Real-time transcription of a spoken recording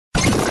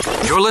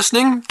You're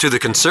listening to The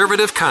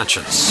Conservative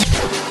Conscience.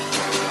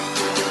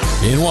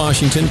 In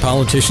Washington,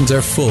 politicians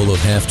are full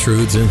of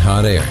half-truths and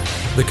hot air.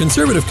 The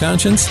Conservative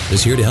Conscience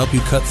is here to help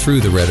you cut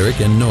through the rhetoric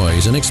and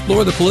noise and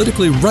explore the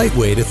politically right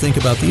way to think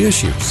about the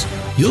issues.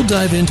 You'll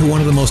dive into one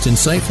of the most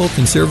insightful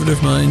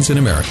conservative minds in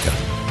America.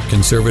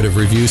 Conservative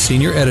Review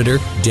Senior Editor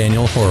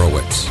Daniel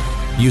Horowitz.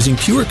 Using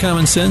pure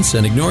common sense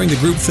and ignoring the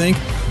groupthink,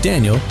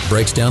 Daniel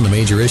breaks down the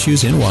major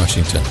issues in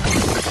Washington.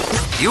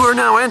 You are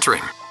now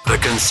entering The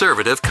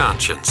Conservative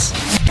Conscience.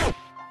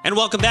 And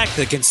welcome back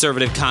to The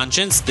Conservative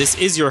Conscience. This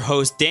is your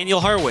host,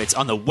 Daniel Horowitz,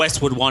 on the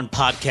Westwood One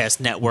Podcast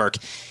Network.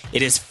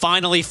 It is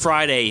finally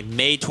Friday,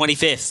 May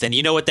 25th, and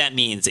you know what that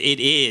means. It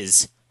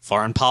is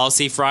Foreign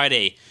Policy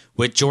Friday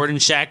with Jordan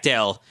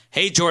Schachtel.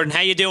 Hey, Jordan,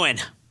 how you doing?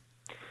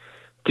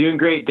 Doing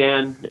great,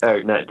 Dan.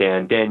 Not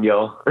Dan,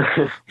 Daniel.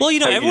 Well,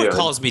 everyone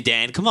calls me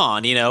Dan. Come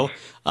on,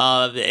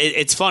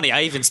 it's funny.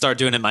 I even start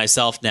doing it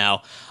myself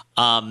now.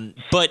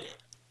 But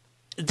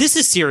this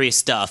is serious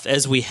stuff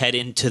as we head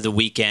into the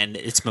weekend.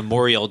 It's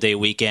Memorial Day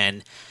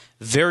weekend.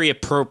 Very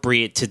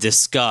appropriate to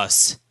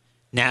discuss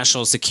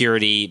national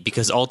security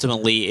because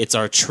ultimately it's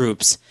our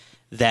troops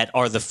that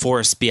are the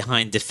force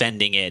behind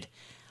defending it.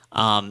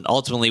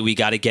 Ultimately, we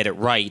got to get it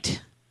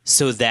right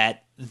so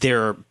that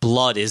their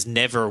blood is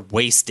never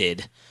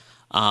wasted.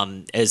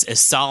 As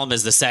solemn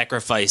as the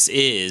sacrifice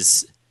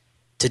is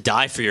to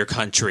die for your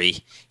country,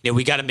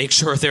 we got to make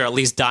sure they're at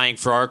least dying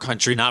for our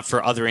country, not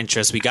for other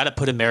interests. We got to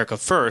put America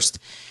first.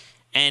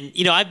 And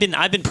I've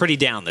been pretty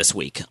down this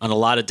week on a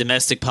lot of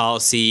domestic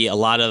policy, a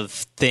lot of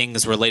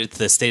things related to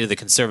the state of the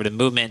conservative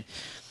movement.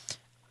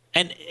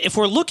 And if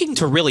we're looking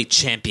to really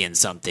champion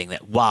something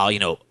that, wow,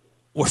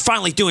 we're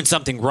finally doing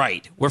something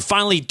right. We're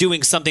finally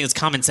doing something that's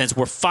common sense.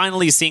 We're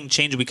finally seeing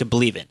change we can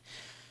believe in.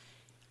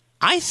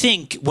 I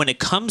think when it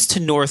comes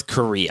to North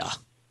Korea,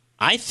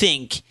 I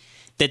think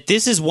that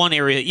this is one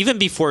area, even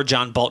before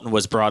John Bolton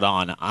was brought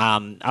on.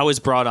 I was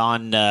brought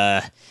on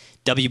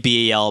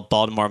WBAL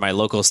Baltimore, my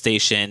local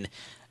station,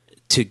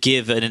 to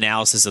give an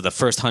analysis of the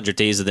first 100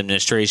 days of the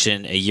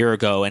administration a year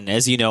ago. And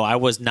as you know, I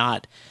was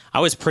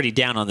pretty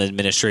down on the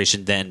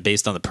administration then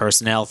based on the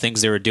personnel,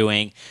 things they were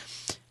doing.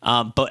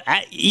 But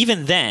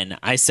even then,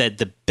 I said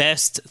the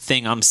best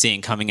thing I'm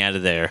seeing coming out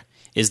of there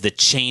is the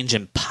change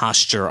in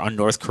posture on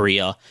North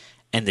Korea,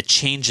 and the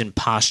change in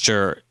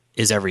posture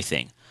is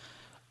everything.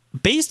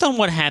 Based on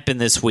what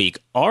happened this week,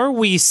 are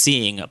we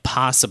seeing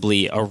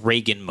possibly a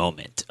Reagan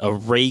moment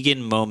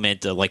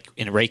like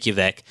in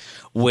Reykjavik,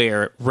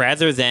 where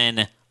rather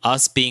than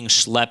us being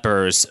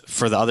schleppers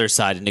for the other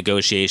side in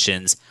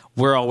negotiations,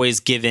 we're always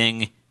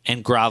giving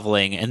and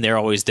groveling and they're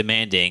always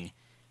demanding?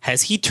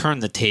 Has he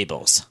turned the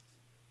tables?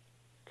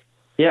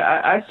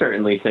 Yeah, I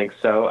certainly think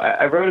so.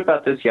 I wrote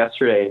about this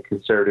yesterday in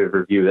Conservative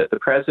Review that the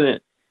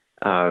president,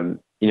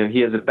 he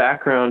has a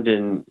background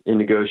in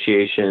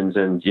negotiations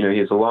and, he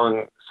has a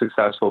long,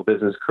 successful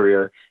business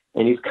career,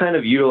 and he's kind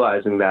of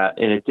utilizing that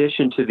in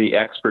addition to the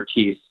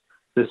expertise,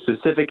 the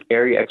specific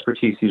area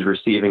expertise he's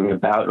receiving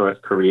about North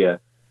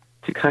Korea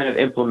to kind of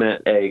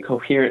implement a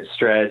coherent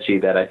strategy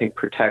that I think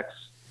protects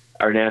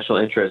our national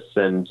interests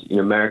and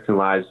American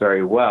lives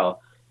very well.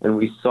 And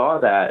we saw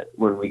that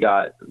when we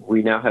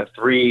now have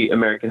 3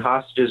 American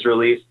hostages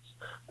released.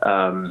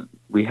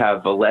 We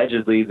have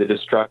allegedly the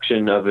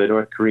destruction of a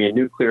North Korean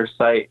nuclear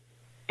site.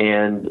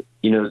 And,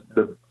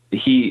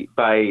 he,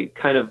 by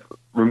kind of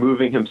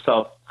removing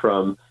himself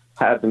from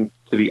having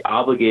to be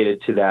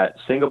obligated to that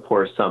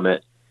Singapore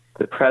summit,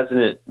 the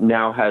president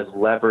now has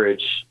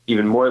leverage,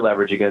 even more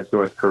leverage against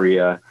North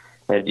Korea.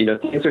 And,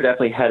 things are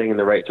definitely heading in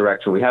the right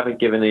direction. We haven't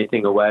given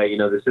anything away.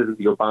 This isn't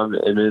the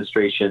Obama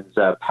administration's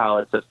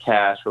pallets of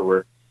cash where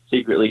we're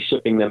secretly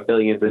shipping them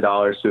billions of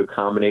dollars to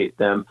accommodate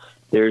them.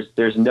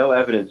 There's no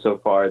evidence so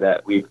far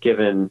that we've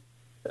given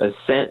a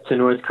cent to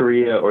North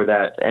Korea or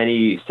that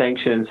any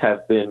sanctions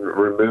have been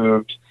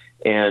removed.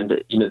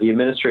 And, the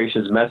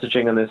administration's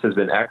messaging on this has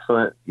been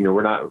excellent.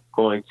 We're not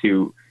going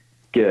to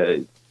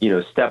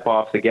step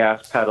off the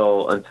gas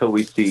pedal until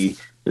we see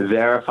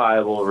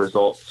verifiable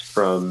results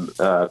from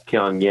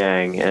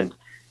Pyongyang. And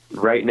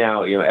right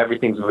now,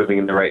 everything's moving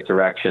in the right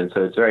direction.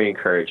 So it's very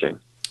encouraging.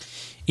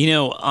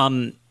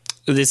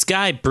 This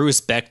guy,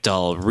 Bruce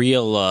Bechtel,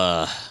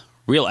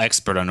 real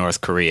expert on North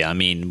Korea. I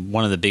mean,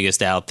 one of the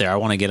biggest out there. I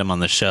want to get him on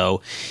the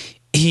show.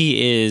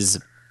 He is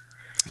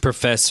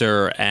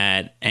professor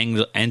at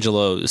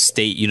Angelo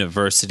State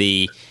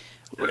University,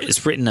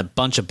 has written a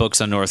bunch of books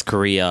on North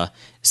Korea.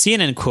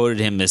 CNN quoted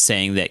him as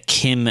saying that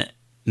Kim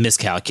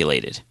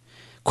miscalculated.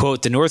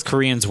 Quote, the North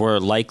Koreans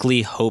were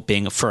likely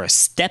hoping for a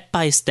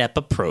step-by-step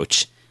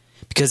approach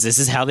because this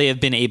is how they have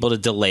been able to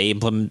delay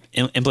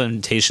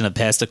implementation of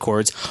past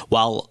accords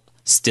while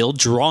still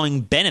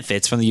drawing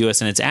benefits from the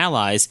U.S. and its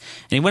allies.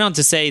 And he went on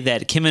to say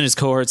that Kim and his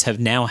cohorts have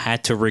now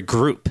had to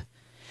regroup.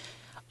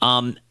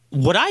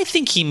 What I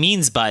think he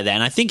means by that,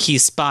 and I think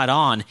he's spot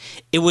on,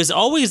 it was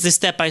always the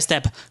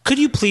step-by-step. Could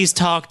you please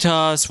talk to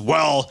us?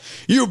 Well,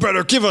 you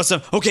better give us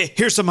some. Okay,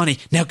 here's some money.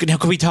 Now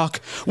can we talk?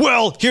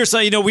 Well, here's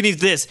how we need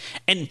this.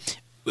 And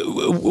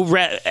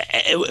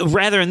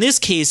rather in this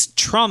case,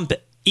 Trump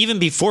even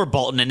before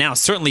Bolton, and now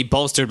certainly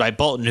bolstered by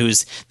Bolton,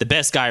 who's the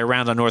best guy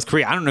around on North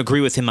Korea. I don't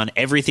agree with him on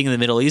everything in the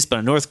Middle East, but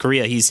on North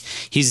Korea, he's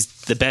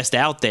the best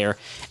out there.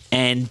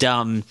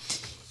 And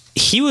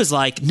he was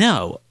like,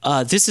 no,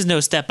 this is no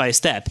step by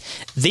step.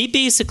 They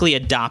basically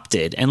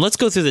adopted, and let's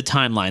go through the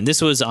timeline.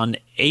 This was on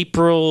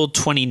April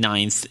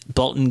 29th.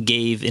 Bolton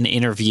gave an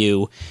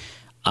interview,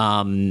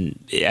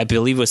 I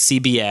believe it was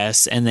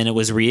CBS, and then it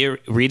was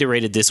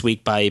reiterated this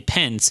week by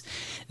Pence.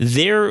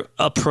 Their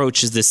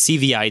approach is the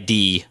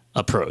CVID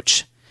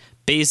approach.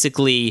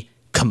 Basically,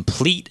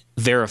 complete,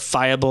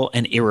 verifiable,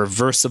 and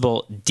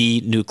irreversible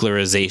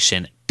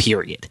denuclearization,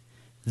 period.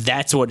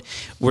 That's what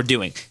we're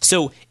doing.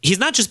 So he's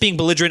not just being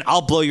belligerent.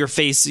 I'll blow your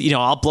face.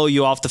 I'll blow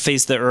you off the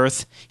face of the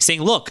earth. He's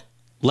saying, look,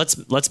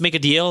 let's make a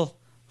deal.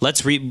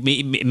 Let's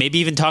maybe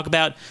even talk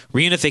about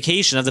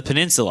reunification of the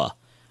peninsula.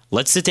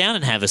 Let's sit down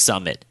and have a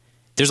summit.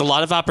 There's a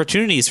lot of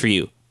opportunities for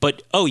you.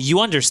 But, you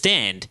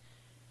understand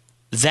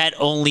that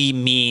only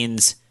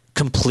means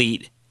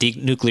complete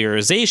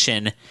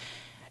denuclearization.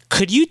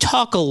 Could you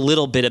talk a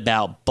little bit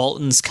about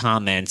Bolton's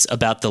comments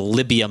about the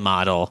Libya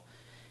model,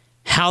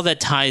 how that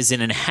ties in,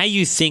 and how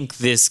you think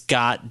this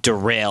got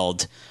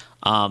derailed?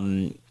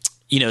 The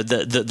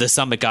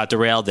summit got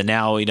derailed, and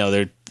now, even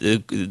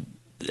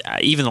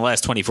the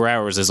last 24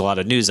 hours, there's a lot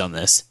of news on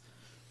this.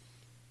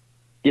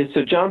 Yeah,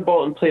 so John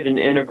Bolton played an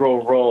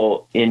integral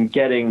role in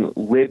getting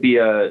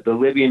the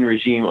Libyan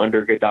regime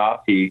under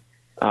Gaddafi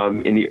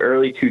in the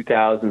early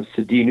 2000s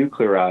to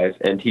denuclearize,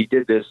 and he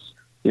did this.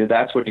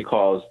 That's what he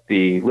calls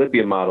the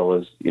Libya model,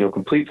 is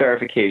complete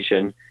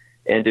verification,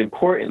 and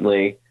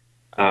importantly,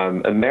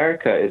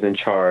 America is in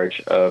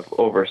charge of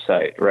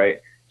oversight, right?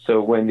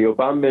 So when the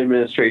Obama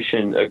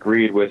administration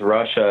agreed with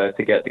Russia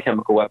to get the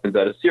chemical weapons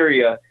out of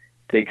Syria,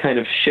 they kind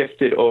of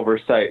shifted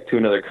oversight to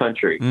another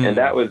country, and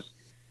that was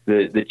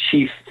the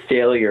chief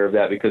failure of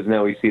that, because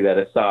now we see that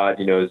Assad,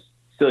 is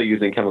still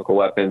using chemical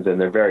weapons, and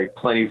they're very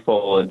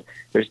plentiful, and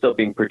they're still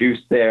being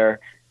produced there.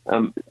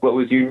 What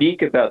was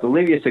unique about the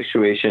Libya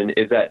situation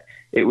is that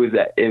it was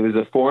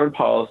a foreign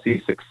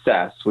policy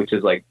success, which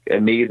is like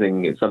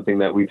amazing. It's something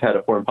that we've had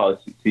a foreign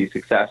policy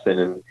success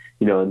in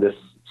this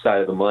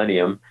side of the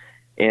millennium.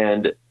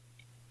 And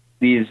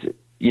there's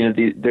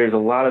a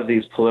lot of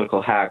these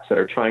political hacks that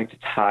are trying to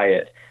tie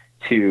it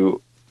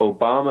to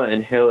Obama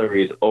and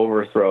Hillary's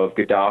overthrow of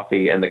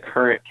Gaddafi and the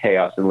current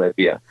chaos in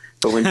Libya.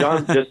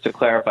 But just to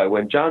clarify,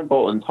 when John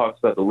Bolton talks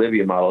about the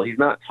Libya model, he's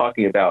not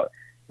talking about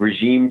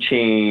regime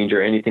change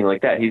or anything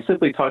like that. He's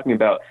simply talking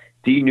about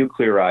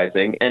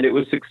denuclearizing, and it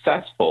was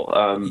successful.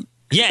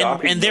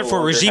 And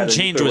therefore regime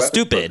change was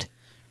stupid.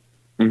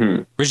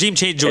 Mm-hmm. Regime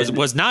change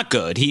was not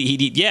good.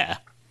 Yeah.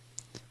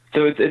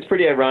 So it's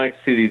pretty ironic to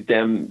see these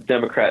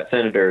Democrat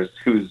senators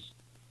whose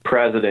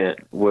president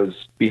was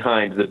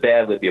behind the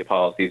bad Libya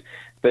policies.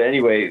 But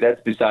anyway,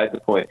 that's beside the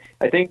point.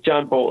 I think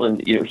John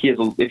Bolton, he has.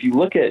 If you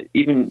look at,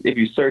 even if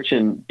you search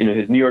in,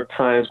 his New York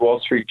Times, Wall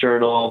Street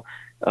Journal,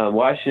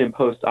 Washington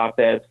Post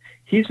op-eds,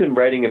 he's been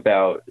writing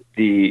about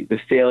the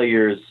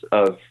failures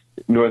of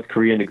North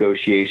Korea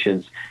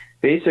negotiations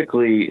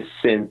basically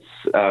since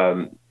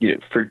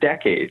for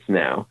decades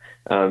now.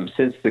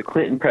 Since the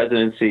Clinton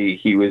presidency,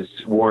 he was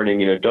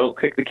warning, don't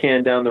kick the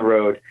can down the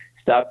road.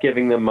 Stop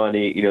giving them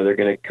money. They're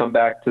going to come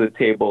back to the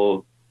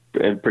table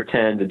and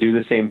pretend to do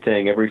the same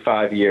thing every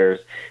 5 years.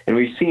 And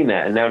we've seen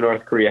that. And now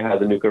North Korea has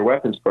a nuclear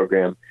weapons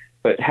program.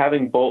 But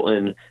having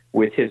Bolton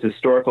with his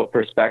historical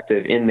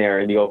perspective in there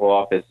in the Oval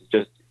Office is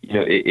just,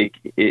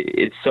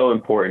 it's so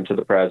important to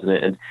the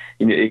president.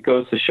 And, it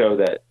goes to show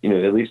that,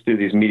 at least through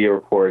these media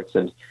reports,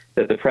 and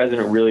that the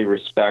president really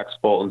respects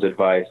Bolton's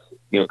advice,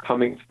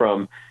 coming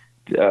from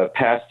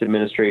past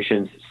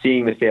administrations,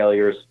 seeing the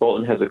failures.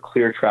 Bolton has a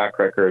clear track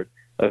record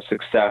of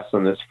success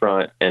on this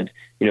front, and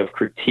of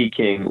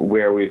critiquing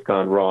where we've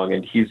gone wrong,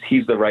 and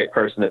he's the right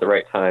person at the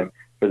right time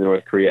for the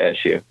North Korea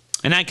issue.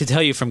 And I could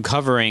tell you from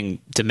covering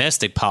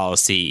domestic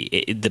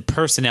policy, the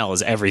personnel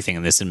is everything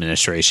in this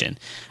administration.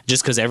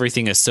 Just because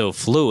everything is so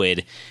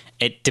fluid,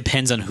 it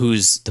depends on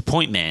who's the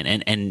point man.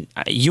 And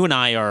you and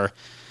I are,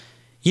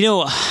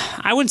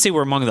 I wouldn't say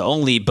we're among the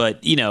only,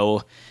 but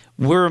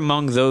we're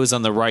among those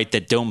on the right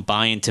that don't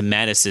buy into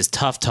Mattis's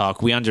tough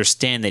talk. We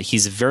understand that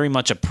he's very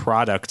much a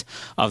product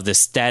of the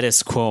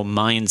status quo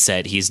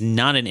mindset. He's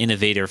not an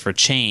innovator for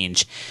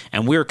change,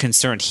 and we're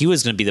concerned he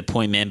was going to be the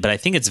point man. But I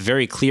think it's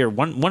very clear.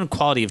 One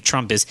quality of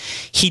Trump is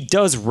he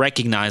does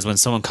recognize when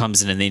someone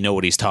comes in and they know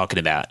what he's talking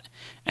about.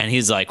 And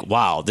he's like,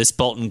 wow, this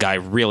Bolton guy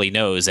really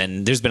knows.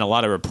 And there's been a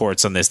lot of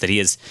reports on this that he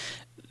is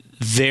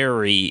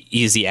very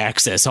easy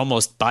access,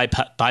 almost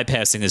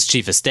bypassing his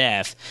chief of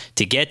staff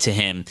to get to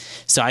him.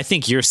 So I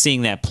think you're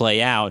seeing that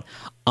play out.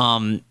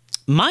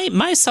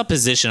 My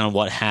supposition on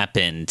what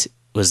happened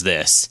was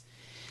this,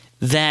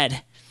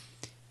 that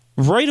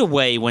right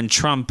away when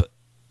Trump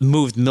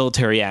moved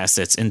military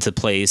assets into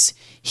place,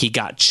 he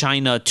got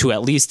China to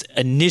at least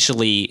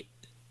initially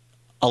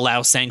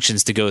allow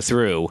sanctions to go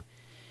through.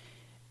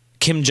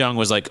 Kim Jong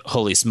was like,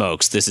 holy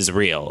smokes, this is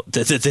real.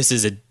 This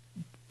is a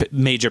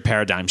major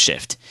paradigm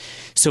shift.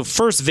 So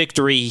first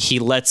victory, he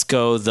lets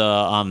go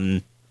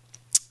the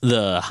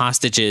the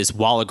hostages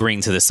while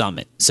agreeing to the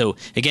summit. So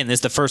again, this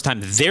is the first time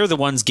they're the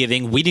ones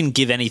giving. We didn't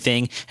give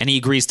anything, and he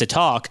agrees to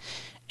talk,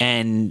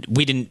 and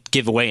we didn't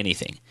give away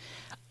anything.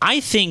 I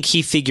think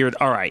he figured,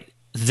 all right,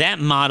 that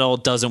model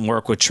doesn't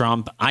work with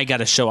Trump. I got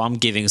to show I'm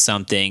giving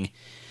something.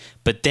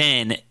 But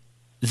then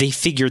they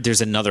figured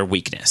there's another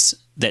weakness,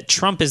 that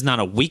Trump is not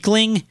a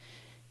weakling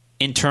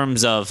in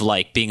terms of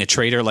like being a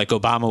traitor like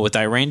Obama with the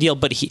Iran deal.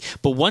 But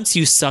once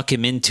you suck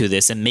him into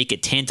this and make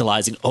it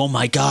tantalizing, oh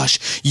my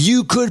gosh,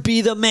 you could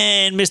be the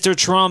man, Mr.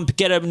 Trump,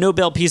 get a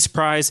Nobel Peace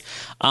Prize,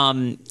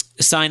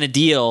 sign a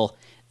deal,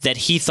 that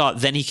he thought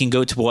then he can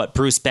go to what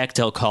Bruce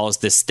Bechtel calls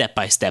the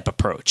step-by-step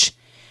approach.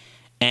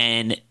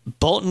 And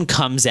Bolton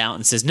comes out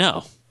and says,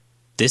 no,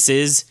 this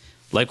is,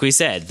 like we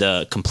said,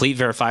 the complete,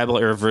 verifiable,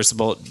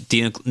 irreversible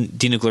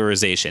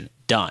denuclearization.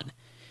 Done.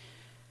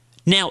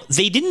 Now,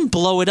 they didn't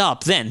blow it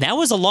up then. That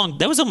was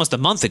almost a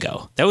month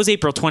ago. That was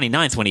April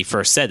 29th when he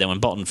first said that, when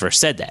Bolton first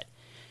said that.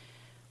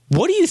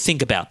 What do you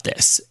think about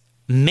this?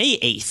 May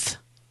 8th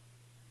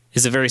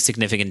is a very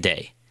significant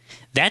day.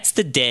 That's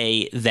the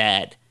day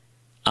that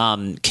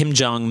Kim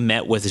Jong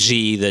met with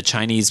Xi, the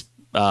Chinese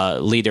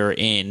leader,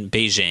 in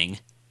Beijing.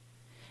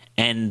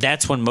 And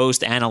that's when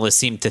most analysts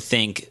seem to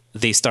think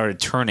they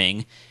started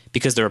turning,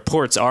 because the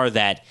reports are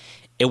that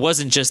it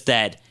wasn't just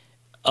that,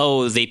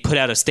 oh, they put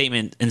out a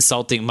statement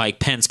insulting Mike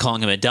Pence,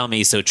 calling him a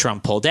dummy, so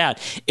Trump pulled out.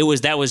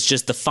 That was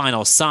just the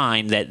final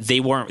sign that they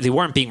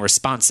weren't being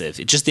responsive.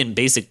 It just in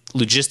basic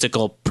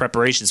logistical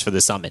preparations for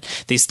the summit.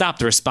 They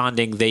stopped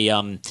responding.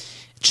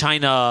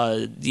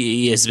 China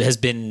has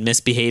been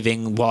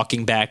misbehaving,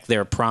 walking back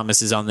their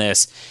promises on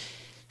this.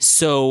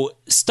 So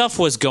stuff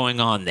was going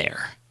on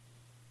there.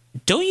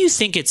 Don't you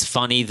think it's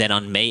funny that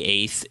on May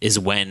 8th is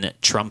when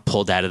Trump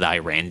pulled out of the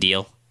Iran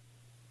deal?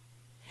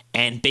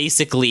 And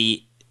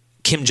basically,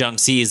 Kim Jong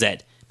sees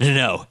that,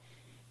 no,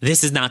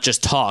 this is not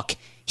just talk.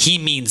 He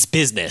means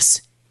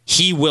business.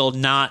 He will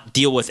not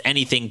deal with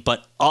anything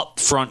but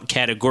upfront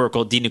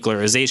categorical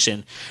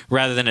denuclearization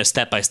rather than a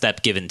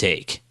step-by-step give and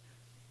take.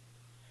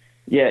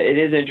 Yeah, it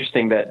is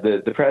interesting that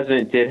the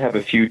president did have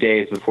a few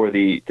days before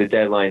the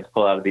deadline to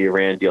pull out of the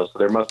Iran deal, so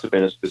there must have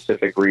been a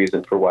specific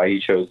reason for why he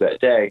chose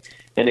that day.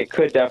 And it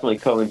could definitely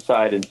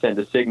coincide and send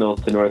a signal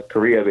to North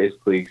Korea,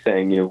 basically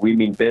saying, we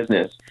mean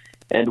business.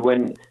 And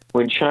when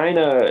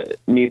China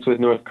meets with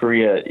North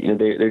Korea,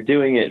 they're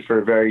doing it for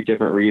a very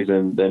different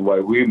reason than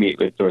why we meet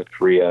with North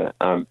Korea.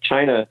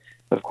 China,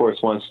 of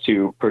course, wants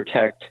to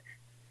protect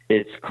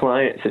its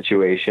client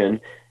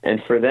situation,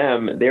 and for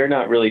them, they're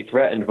not really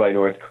threatened by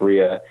North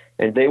Korea,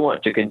 and they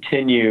want to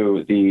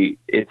continue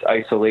its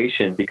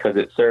isolation because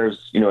it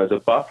serves, as a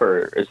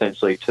buffer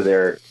essentially to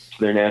their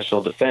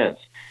national defense.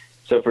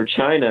 So for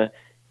China,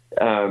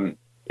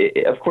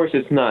 of course,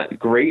 it's not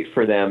great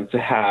for them to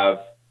have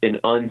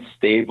an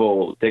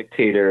unstable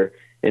dictator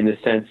in the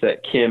sense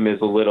that Kim is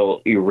a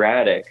little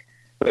erratic,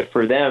 but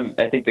for them,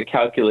 I think the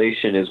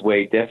calculation is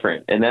way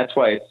different, and that's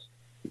why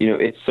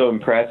it's so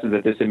impressive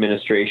that this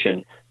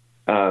administration.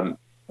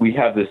 We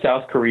have the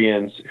South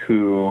Koreans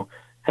who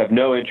have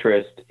no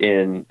interest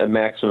in a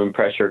maximum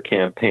pressure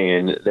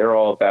campaign. They're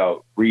all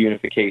about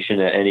reunification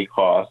at any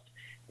cost.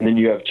 And then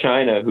you have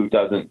China, who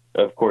doesn't,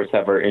 of course,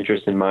 have our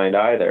interest in mind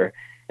either.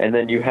 And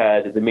then you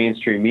had the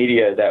mainstream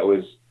media that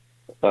was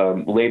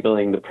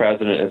labeling the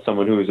president as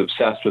someone who was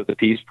obsessed with the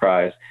Peace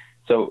Prize.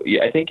 So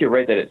I think you're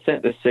right that it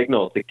sent the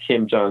signal to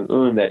Kim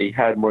Jong-un that he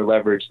had more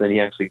leverage than he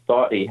actually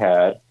thought he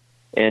had.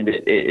 And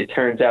it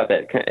turns out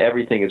that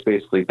everything has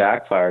basically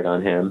backfired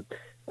on him.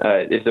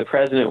 If the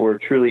president were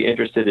truly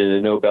interested in a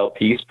Nobel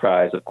Peace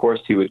Prize, of course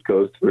he would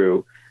go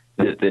through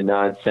the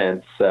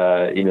nonsense,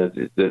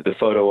 the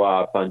photo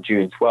op on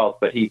June 12th.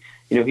 But he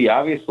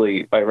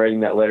obviously, by writing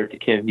that letter to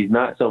Kim, he's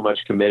not so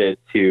much committed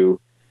to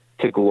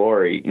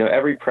glory.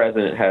 Every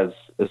president has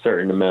a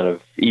certain amount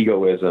of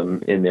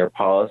egoism in their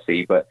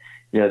policy, but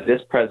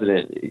this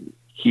president,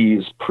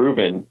 he's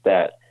proven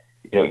that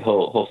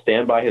he'll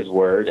stand by his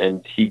word,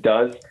 and he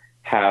does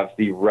have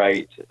the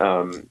right.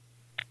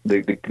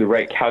 The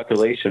right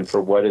calculation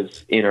for what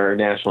is in our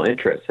national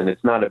interest. And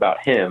it's not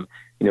about him,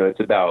 it's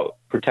about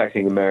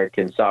protecting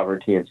American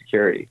sovereignty and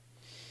security.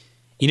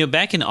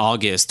 Back in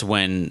August,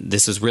 when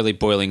this was really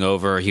boiling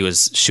over, he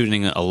was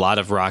shooting a lot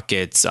of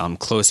rockets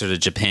closer to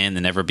Japan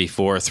than ever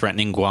before,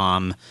 threatening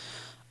Guam.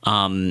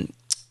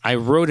 I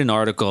wrote an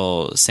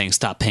article saying,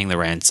 stop paying the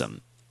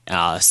ransom.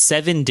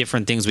 7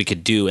 different things we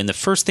could do. And the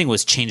first thing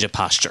was change of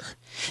posture,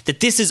 that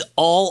this is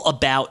all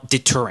about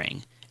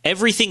deterring.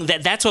 Everything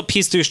that's what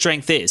peace through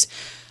strength is.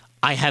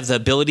 I have the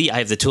ability, I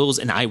have the tools,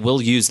 and I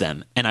will use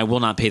them, and I will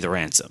not pay the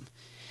ransom.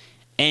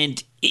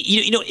 And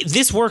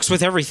this works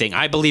with everything.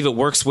 I believe it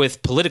works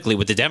politically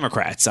with the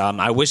Democrats.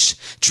 I wish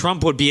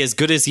Trump would be as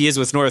good as he is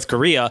with North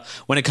Korea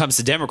when it comes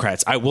to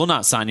Democrats. I will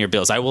not sign your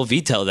bills. I will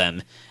veto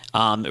them,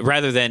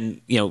 rather than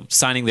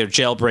signing their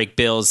jailbreak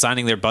bills,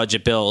 signing their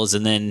budget bills,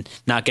 and then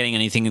not getting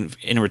anything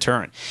in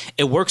return.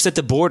 It works at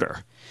the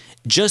border.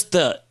 Just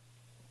the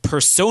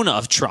persona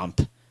of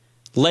Trump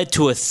led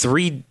to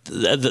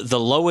the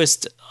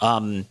lowest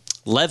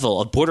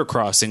level of border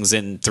crossings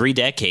in 3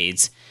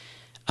 decades.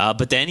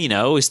 But then,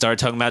 we started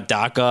talking about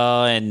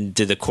DACA, and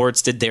the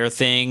courts did their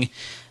thing,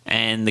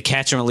 and the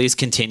catch and release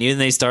continued,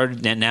 and they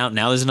started, and now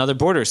there's another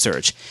border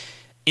search.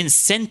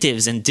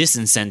 Incentives and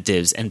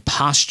disincentives and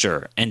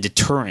posture and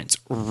deterrence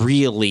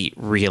really,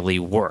 really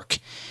work.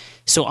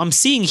 So I'm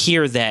seeing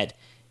here that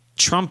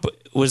Trump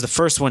was the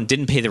first one,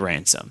 didn't pay the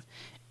ransom.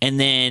 And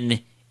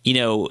then,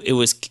 it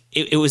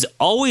was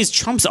always,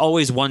 Trump's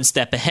always one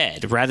step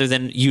ahead rather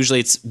than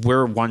usually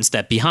we're one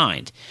step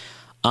behind.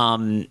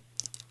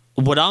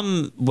 What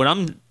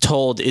I'm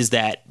told is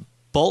that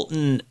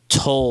Bolton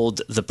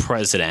told the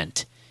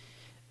president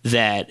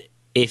that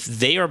if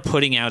they are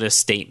putting out a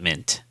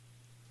statement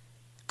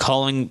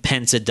calling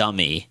Pence a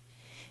dummy,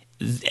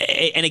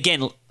 and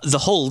again, the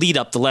whole lead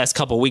up the last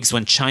couple of weeks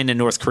when China and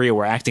North Korea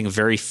were acting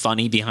very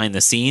funny behind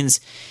the scenes,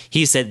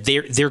 he said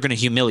they're going to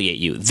humiliate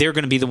you. They're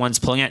going to be the ones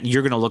pulling out, and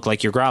you're going to look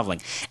like you're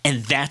groveling.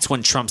 And that's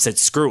when Trump said,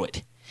 screw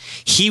it.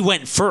 He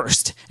went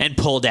first and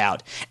pulled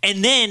out.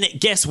 And then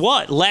guess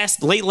what?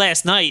 Late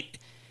last night,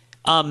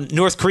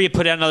 North Korea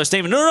put out another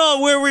statement. No,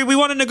 we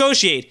want to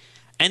negotiate.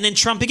 And then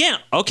Trump again.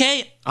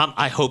 Okay,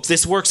 I hope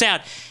this works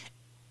out.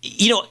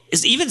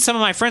 Even some of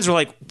my friends were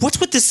like, what's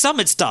with this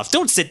summit stuff?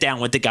 Don't sit down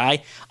with the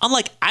guy. I'm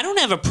like, I don't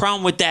have a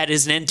problem with that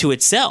as an end to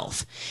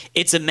itself.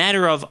 It's a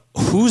matter of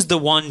who's the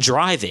one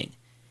driving.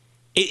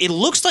 It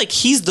looks like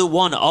he's the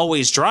one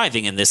always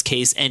driving in this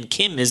case, and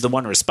Kim is the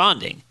one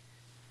responding.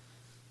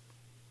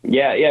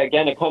 Yeah.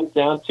 Again, it comes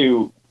down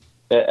to,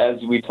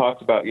 as we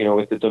talked about,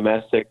 with the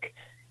domestic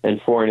and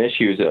foreign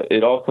issues,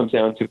 it all comes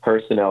down to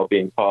personnel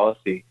being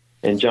policy.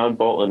 And John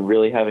Bolton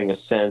really having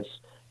a sense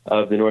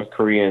of the North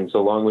Koreans,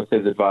 along with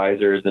his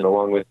advisors and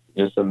along with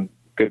some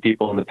good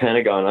people in the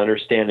Pentagon,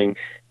 understanding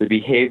the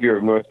behavior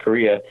of North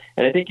Korea.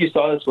 And I think you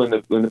saw this when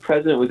the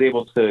president was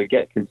able to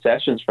get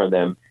concessions from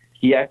them.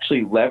 He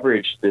actually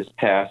leveraged this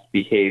past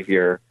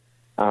behavior.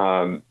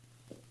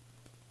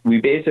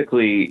 We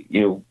basically,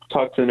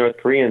 talked to the North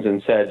Koreans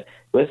and said,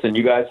 listen,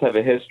 you guys have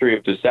a history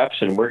of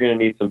deception. We're going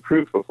to need some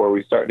proof before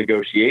we start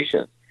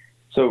negotiations.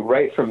 So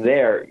right from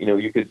there,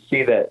 you could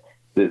see that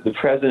the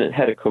president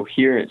had a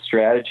coherent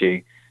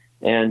strategy.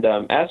 And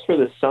as for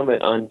the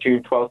summit on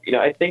June 12th,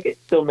 I think it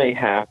still may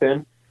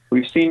happen.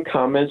 We've seen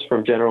comments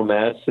from General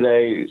Mattis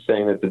today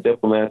saying that the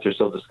diplomats are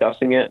still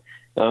discussing it.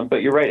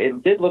 But you're right.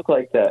 It did look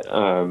like that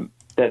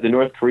the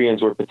North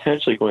Koreans were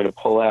potentially going to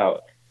pull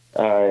out.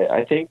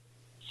 I think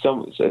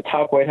a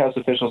top White House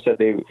official said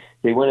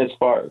they went as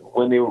far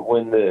when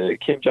the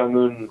Kim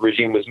Jong-un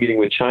regime was meeting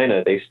with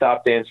China, they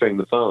stopped answering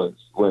the phones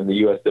when the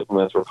U.S.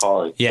 diplomats were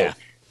calling. Yeah.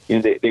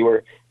 So,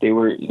 there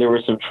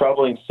were some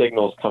troubling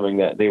signals coming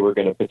that they were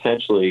going to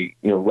potentially,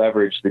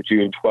 leverage the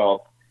June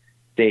 12th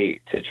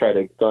date to try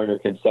to garner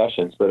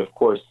concessions. But of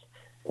course,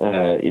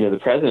 the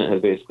president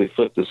has basically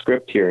flipped the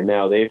script here. And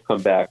now they've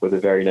come back with a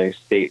very nice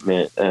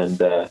statement.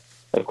 And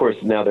of course,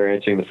 now they're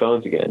answering the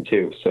phones again,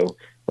 too. So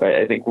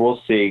I think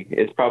we'll see.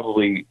 It's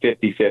probably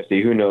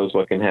 50-50. Who knows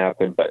what can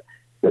happen? But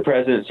the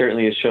president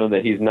certainly has shown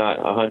that he's not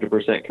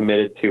 100%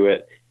 committed to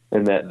it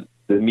and that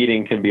the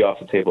meeting can be off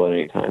the table at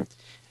any time.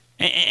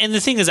 And the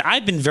thing is,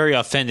 I've been very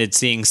offended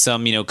seeing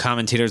some,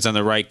 commentators on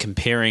the right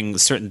comparing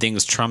certain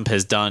things Trump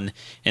has done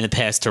in the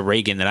past to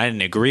Reagan that I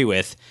didn't agree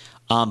with.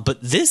 But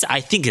this,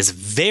 I think, is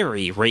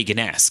very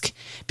Reagan-esque.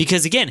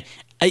 Because, again,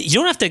 you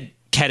don't have to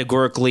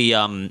categorically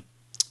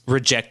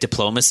reject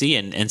diplomacy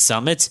and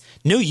summits.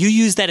 No, you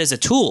use that as a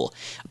tool.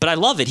 But I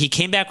love it. He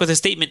came back with a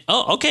statement.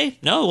 Oh, okay.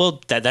 No,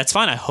 well, that's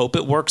fine. I hope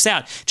it works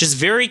out. Just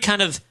very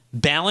kind of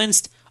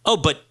balanced. Oh,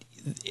 but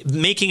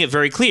making it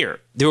very clear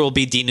there will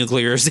be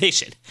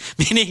denuclearization,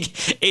 meaning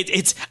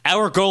it's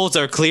our goals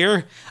are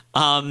clear.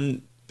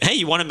 Hey,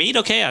 you want to meet?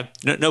 Okay,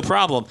 no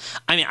problem.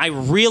 I mean, I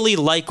really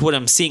like what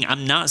I'm seeing.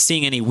 I'm not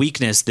seeing any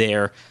weakness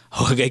there.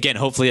 Again,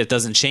 hopefully that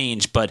doesn't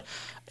change. But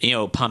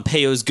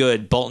Pompeo's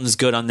good, Bolton's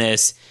good on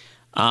this.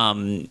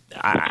 I'm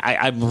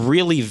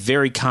really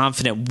very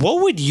confident.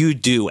 What would you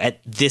do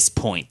at this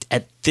point,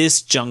 at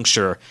this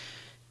juncture,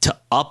 to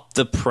up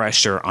the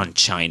pressure on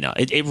China?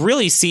 It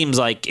really seems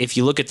like if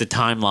you look at the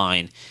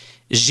timeline,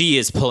 Xi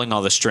is pulling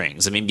all the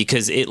strings. I mean,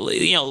 because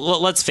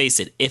let's face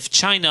it, if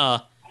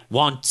China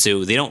wants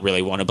to, they don't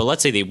really want to, but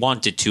let's say they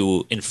wanted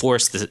to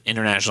enforce the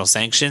international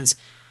sanctions,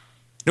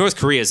 North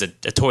Korea is a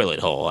toilet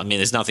hole. I mean,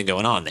 there's nothing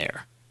going on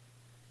there.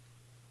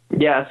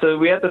 Yeah, so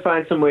we have to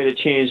find some way to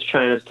change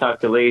China's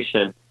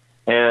calculation.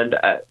 And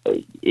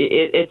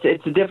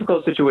it's a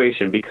difficult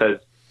situation because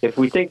if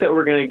we think that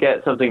we're going to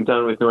get something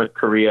done with North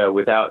Korea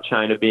without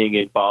China being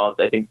involved,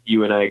 I think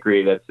you and I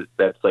agree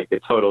that's like a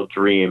total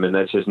dream, and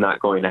that's just not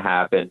going to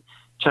happen.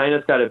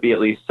 China's got to be at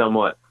least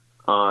somewhat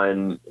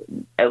on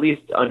at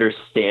least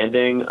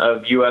understanding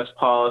of U.S.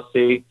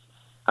 policy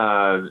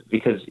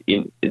because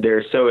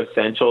they're so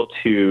essential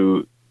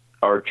to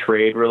our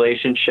trade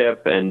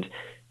relationship, and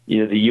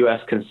the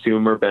U.S.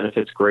 consumer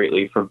benefits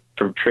greatly from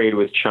trade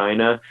with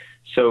China.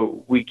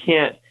 So we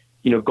can't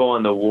go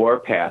on the war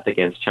path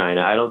against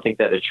China. I don't think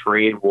that a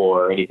trade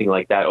war or anything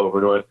like that over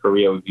North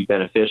Korea would be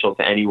beneficial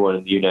to anyone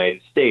in the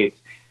United States.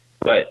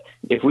 But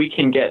if we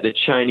can get the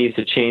Chinese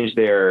to change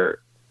their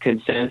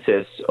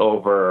consensus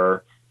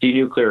over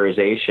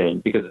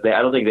denuclearization, because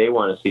I don't think they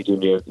want to see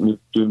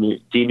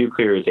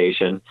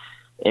denuclearization,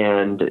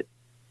 and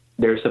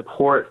their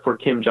support for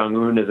Kim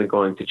Jong-un isn't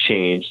going to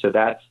change. So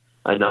that's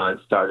a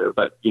non-starter.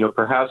 But,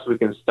 perhaps we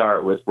can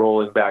start with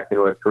rolling back the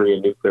North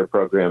Korean nuclear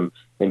program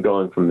and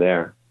going from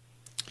there.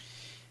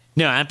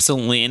 No,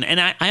 absolutely.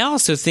 And I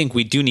also think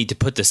we do need to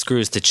put the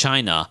screws to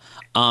China.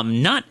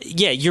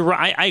 You're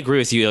right. I agree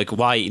with you. Like,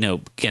 why,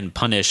 can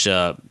punish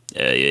not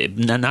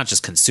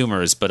just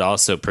consumers, but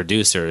also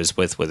producers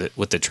with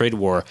the trade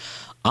war.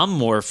 I'm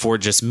more for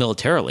just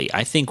militarily.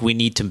 I think we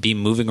need to be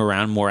moving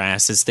around more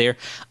assets there.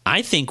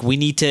 I think we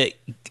need to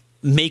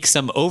make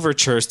some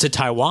overtures to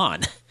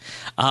Taiwan.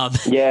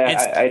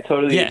 I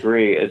totally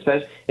agree.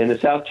 Especially in the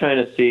South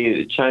China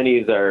Sea, the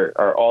Chinese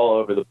are all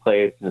over the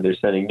place, and they're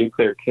sending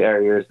nuclear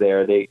carriers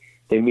there. They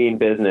mean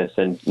business,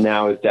 and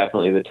now is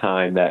definitely the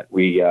time that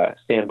we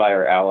stand by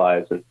our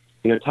allies. And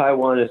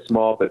Taiwan is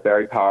small but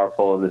very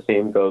powerful, and the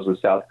same goes with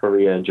South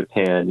Korea and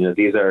Japan.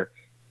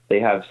 They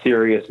have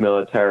serious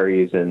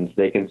militaries, and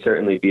they can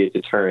certainly be a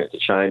deterrent to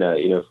China.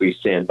 If we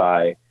stand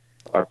by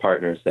our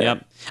partners there.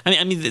 Yep.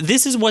 I mean,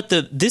 this is what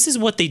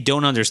they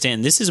don't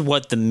understand. This is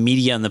what the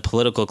media and the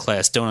political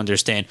class don't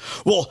understand.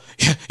 Well,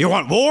 you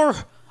want war?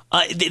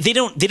 They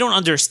don't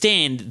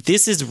understand.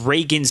 This is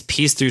Reagan's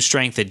peace through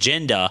strength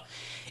agenda.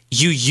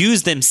 You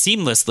use them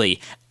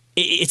seamlessly.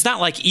 It's not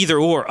like either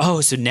or.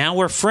 Oh, so now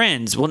we're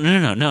friends. Well,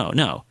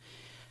 no.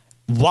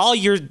 While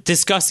you're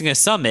discussing a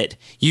summit,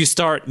 you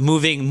start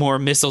moving more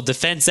missile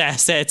defense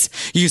assets.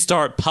 You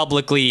start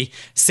publicly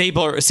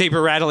saber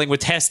rattling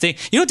with testing.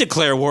 You don't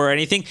declare war or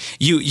anything.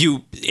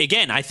 You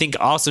again, I think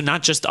also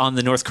not just on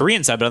the North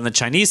Korean side, but on the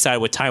Chinese side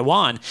with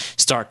Taiwan,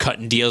 start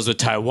cutting deals with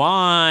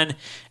Taiwan.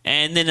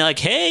 And then like,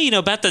 hey,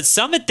 about the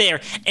summit there.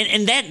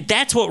 And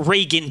that's what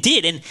Reagan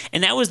did.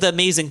 And that was the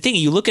amazing thing.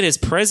 You look at his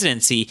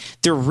presidency,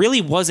 there really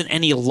wasn't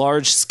any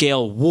large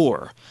scale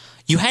war.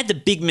 You had the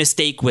big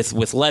mistake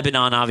with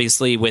Lebanon,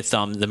 obviously, with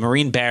the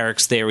Marine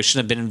barracks there. We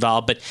shouldn't have been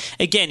involved. But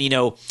again,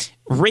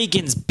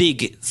 Reagan's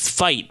big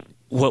fight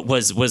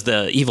was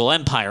the evil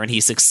empire, and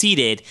he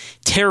succeeded.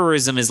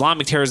 Terrorism,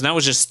 Islamic terrorism, that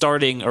was just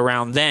starting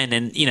around then.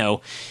 And,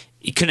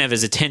 he couldn't have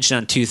his attention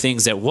on two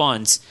things at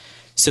once.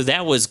 So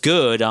that was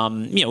good.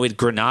 With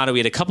Grenada, we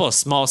had a couple of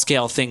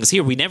small-scale things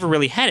here. We never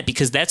really had it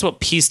because that's what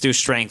peace through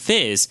strength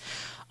is.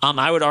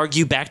 I would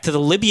argue back to the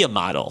Libya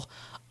model.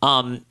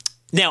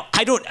 Now,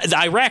 the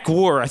Iraq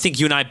war, I think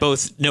you and I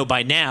both know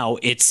by now,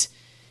 it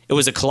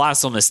was a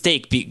colossal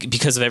mistake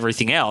because of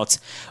everything else.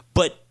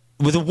 But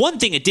with the one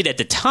thing it did at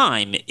the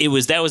time,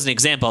 that was an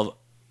example of,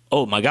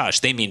 oh my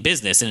gosh, they mean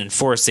business and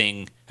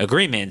enforcing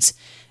agreements.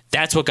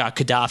 That's what got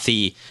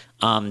Gaddafi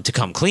to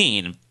come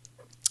clean.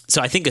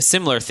 So I think a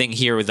similar thing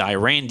here with the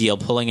Iran deal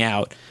pulling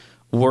out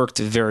worked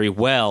very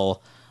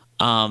well.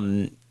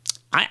 I'm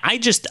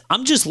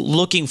just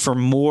looking for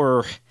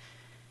more.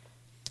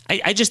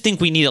 I just think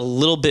we need a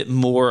little bit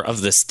more of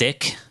the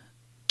stick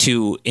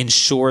to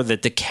ensure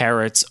that the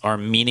carrots are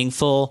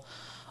meaningful.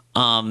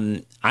 I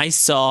don't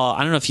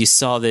know if you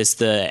saw this,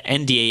 the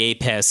NDAA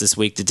passed this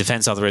week, the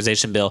Defense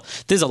Authorization Bill.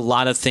 There's a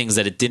lot of things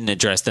that it didn't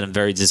address that I'm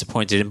very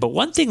disappointed in. But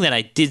one thing that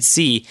I did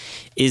see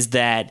is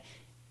that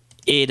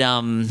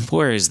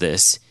where is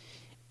this?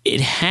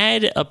 It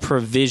had a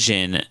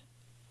provision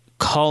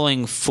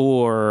calling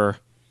for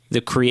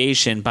the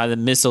creation by the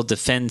Missile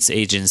Defense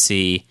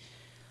Agency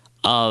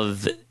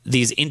of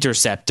these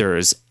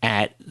interceptors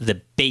at the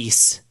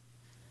base,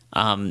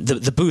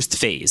 the boost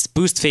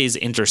phase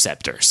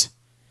interceptors.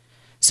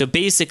 So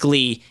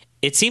basically,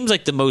 it seems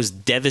like the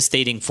most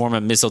devastating form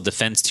of missile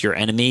defense to your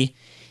enemy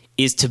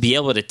is to be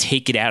able to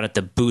take it out at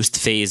the boost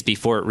phase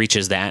before it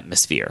reaches the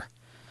atmosphere.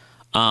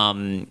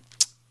 That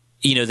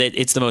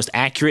it's the most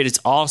accurate. It's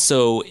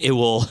also, it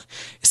will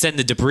send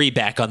the debris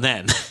back on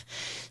them.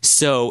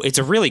 So it's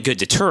a really good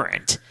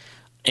deterrent.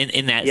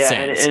 In that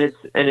sense.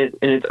 And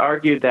it's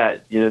argued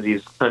that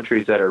these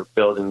countries that are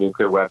building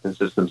nuclear weapon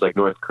systems like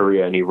North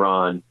Korea and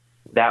Iran,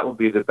 that will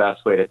be the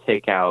best way to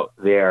take out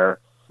their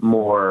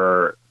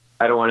more,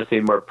 I don't want to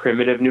say more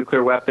primitive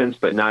nuclear weapons,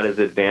 but not as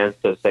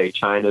advanced as say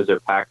China's or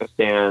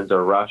Pakistan's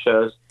or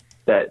Russia's.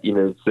 That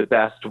it's the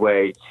best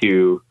way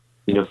to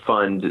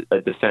fund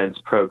a defense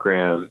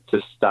program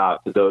to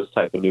stop those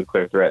type of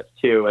nuclear threats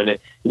too. And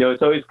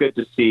it's always good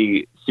to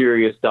see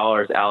serious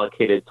dollars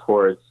allocated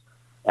towards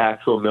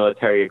actual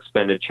military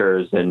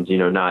expenditures and,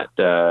 not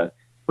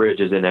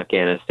bridges in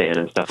Afghanistan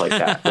and stuff like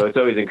that. So it's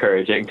always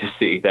encouraging to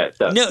see that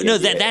stuff.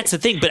 That's the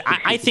thing. But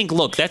I think,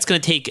 look, that's going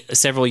to take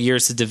several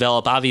years to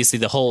develop. Obviously,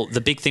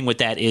 the big thing with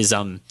that is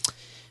the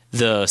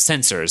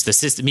sensors, the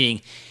system,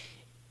 meaning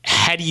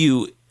how do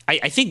you –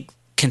 I think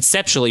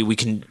conceptually we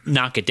can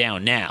knock it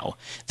down now.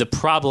 The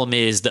problem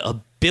is the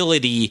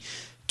ability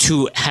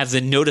to have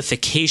the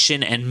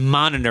notification and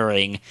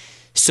monitoring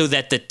so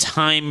that the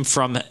time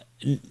from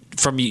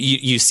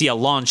you see a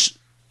launch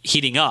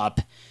heating up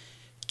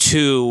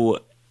to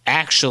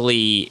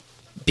actually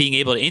being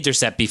able to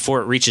intercept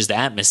before it reaches the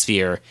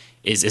atmosphere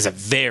is a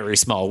very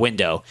small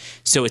window.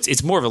 So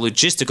it's more of a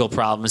logistical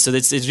problem. So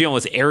it's dealing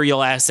with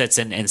aerial assets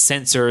and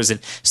sensors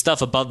and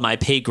stuff above my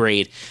pay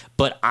grade.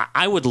 But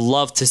I would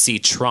love to see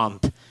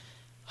Trump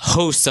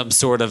host some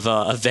sort of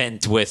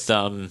event with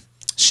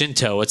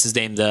Shinto, what's his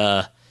name,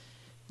 the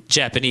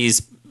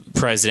Japanese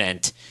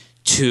president,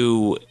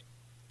 to,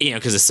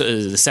 because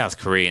the South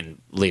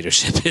Korean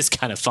leadership is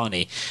kind of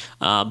funny.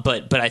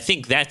 But I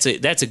think that's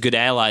a good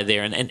ally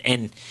there.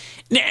 And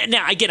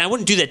now, again, I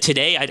wouldn't do that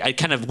today. I'd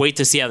kind of wait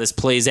to see how this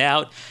plays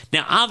out.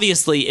 Now,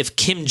 obviously, if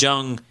Kim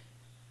Jong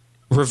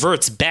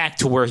reverts back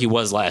to where he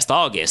was last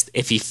August,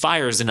 if he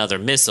fires another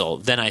missile,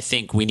 then I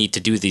think we need to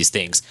do these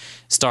things,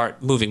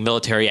 start moving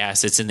military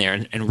assets in there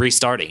and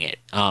restarting it.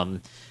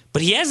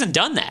 But he hasn't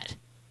done that.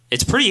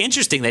 It's pretty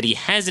interesting that he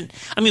hasn't.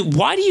 I mean,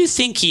 why do you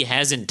think he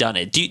hasn't done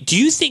it? Do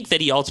you think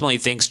that he ultimately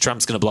thinks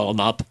Trump's going to blow him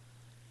up?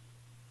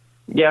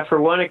 Yeah,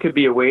 for one, it could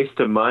be a waste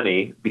of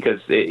money, because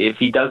if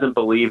he doesn't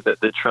believe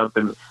that the Trump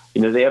and,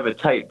 they have a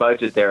tight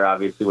budget there,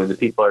 obviously, when the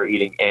people are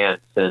eating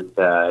ants, and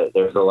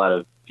there's a lot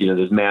of,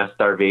 there's mass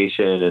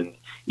starvation. And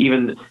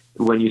even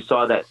when you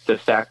saw that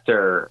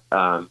defector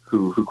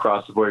who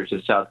crossed the border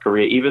to South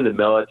Korea, even the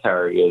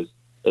military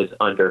is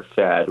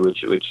underfed,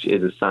 which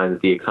is a sign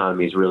that the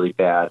economy is really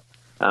bad.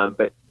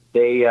 But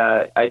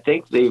I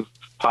think they've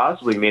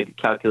possibly made the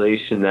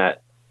calculation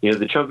that,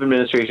 the Trump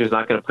administration is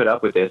not going to put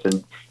up with this.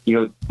 And,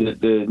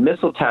 the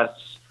missile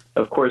tests,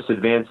 of course,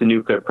 advance the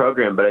nuclear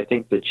program. But I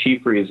think the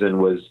chief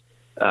reason was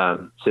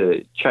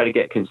to try to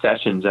get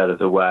concessions out of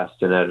the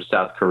West and out of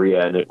South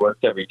Korea. And it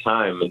worked every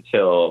time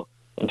until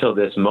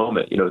this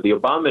moment. The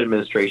Obama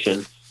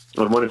administration,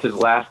 on one of his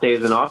last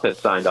days in office,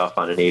 signed off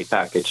on an aid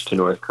package to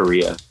North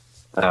Korea.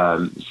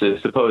 So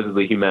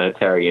supposedly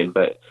humanitarian,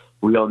 but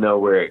we all know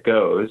where it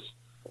goes.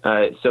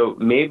 So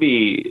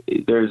maybe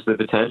there's the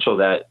potential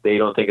that they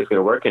don't think it's going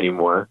to work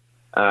anymore.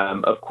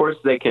 Of course,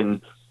 they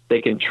can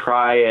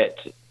try it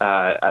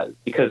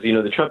because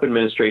the Trump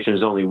administration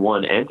is only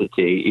one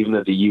entity, even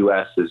though the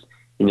U.S. is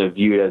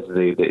viewed as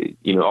the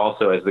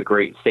also as the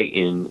great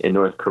Satan in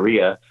North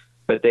Korea.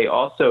 But they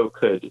also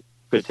could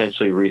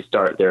potentially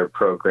restart their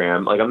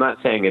program. Like, I'm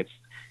not saying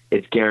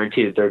it's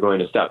guaranteed that they're going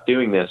to stop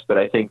doing this, but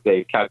I think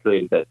they've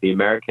calculated that the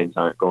Americans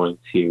aren't going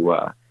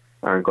to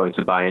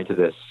buy into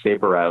this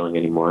saber rattling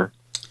anymore.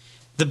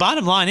 The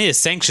bottom line is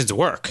sanctions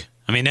work.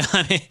 I mean,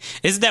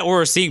 isn't that what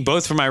we're seeing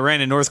both from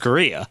Iran and North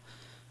Korea?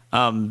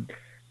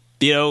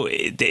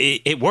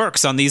 It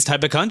works on these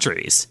type of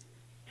countries.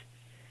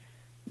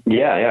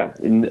 Yeah,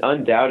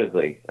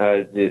 undoubtedly.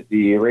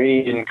 The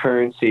Iranian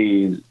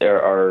currencies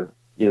are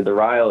the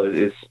rial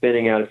is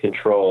spinning out of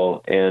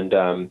control, and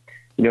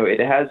it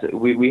has.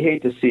 We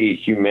hate to see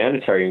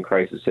humanitarian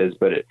crises,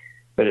 but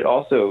it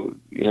also,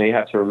 you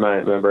have to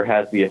remember,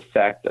 has the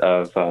effect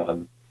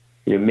of,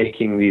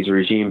 making these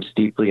regimes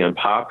deeply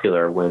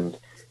unpopular when,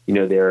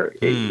 they're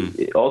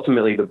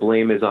ultimately the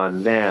blame is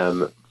on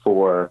them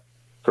for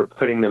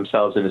putting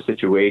themselves in a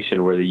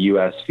situation where the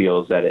U.S.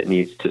 feels that it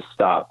needs to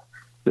stop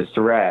the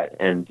threat,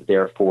 and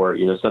therefore,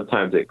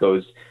 sometimes it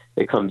comes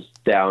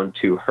down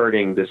to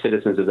hurting the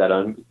citizens of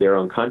their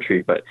own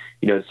country. But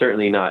it's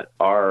certainly not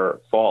our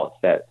fault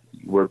that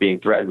we're being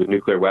threatened with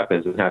nuclear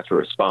weapons and have to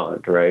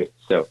respond, right?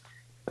 So.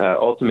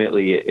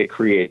 Ultimately, it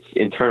creates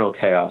internal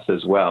chaos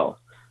as well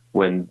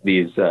when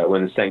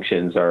when the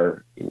sanctions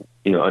are,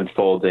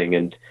 unfolding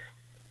and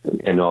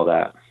all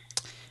that.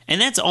 And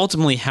that's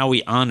ultimately how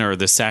we honor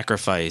the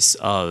sacrifice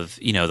of,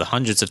 the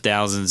hundreds of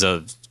thousands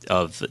of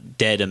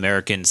dead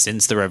Americans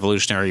since the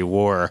Revolutionary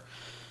War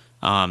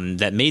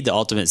that made the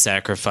ultimate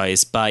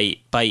sacrifice by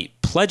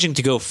pledging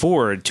to go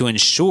forward to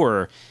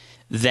ensure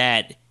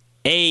that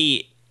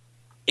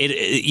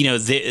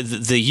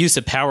the use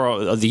of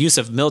power, the use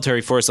of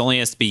military force only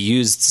has to be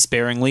used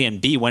sparingly,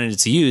 and B, when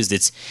it's used,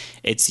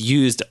 it's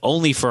used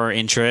only for our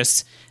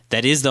interests.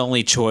 That is the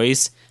only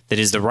choice. That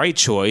is the right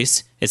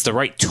choice. It's the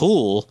right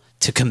tool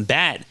to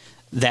combat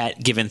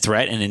that given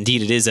threat, and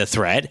indeed it is a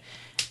threat.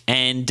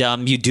 And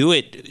you do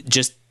it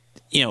just,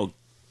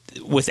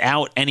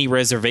 without any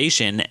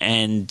reservation,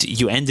 and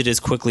you end it as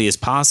quickly as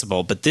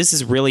possible. But this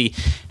is really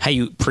how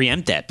you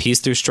preempt that,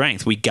 peace through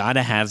strength. We got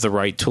to have the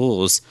right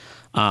tools.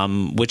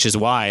 Which is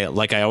why,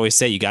 like I always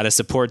say, you got to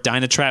support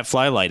Dynatrap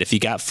Flylight. If you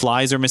got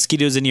flies or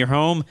mosquitoes in your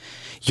home,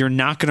 you're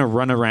not going to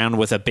run around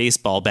with a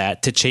baseball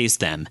bat to chase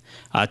them,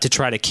 to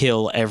try to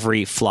kill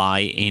every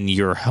fly in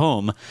your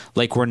home,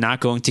 like we're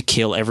not going to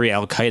kill every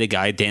Al-Qaeda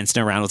guy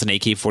dancing around with an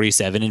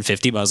AK-47 in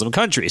 50 Muslim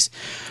countries.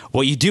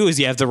 What you do is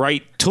you have the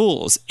right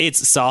tools.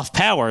 It's soft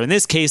power. In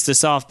this case, the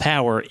soft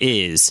power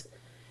is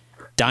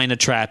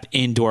Dynatrap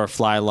Indoor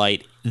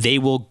Flylight. They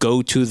will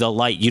go to the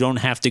light. You don't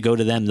have to go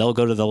to them. They'll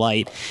go to the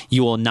light.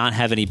 You will not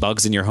have any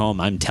bugs in your home.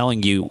 I'm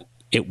telling you,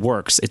 it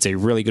works. It's a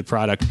really good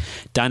product.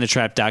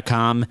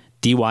 Dynatrap.com,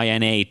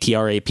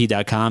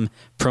 Dynatrap.com.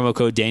 Promo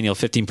code Daniel,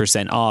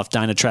 15% off.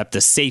 Dynatrap,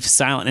 the safe,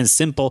 silent, and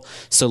simple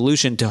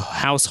solution to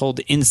household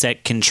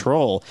insect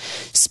control.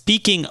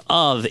 Speaking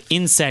of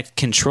insect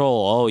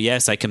control, oh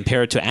yes, I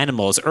compare it to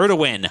animals.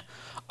 Erdogan,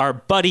 our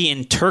buddy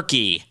in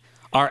Turkey,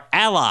 our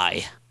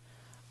ally,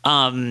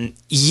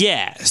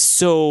 Yeah.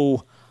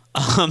 So,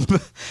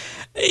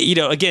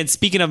 again,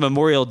 speaking of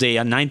Memorial Day,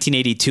 on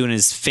 1982, in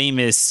his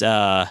famous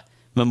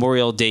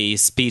Memorial Day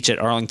speech at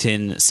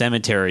Arlington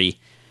Cemetery,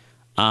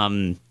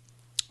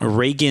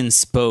 Reagan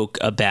spoke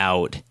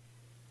about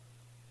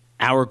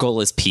our goal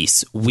is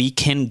peace. We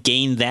can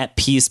gain that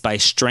peace by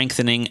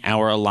strengthening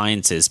our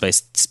alliances, by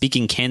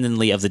speaking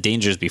candidly of the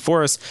dangers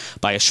before us,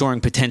 by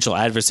assuring potential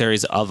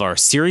adversaries of our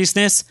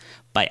seriousness,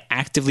 by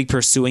actively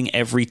pursuing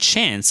every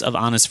chance of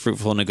honest,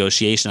 fruitful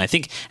negotiation. I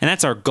think, and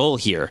that's our goal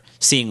here,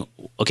 seeing,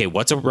 okay,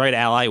 what's a right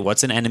ally,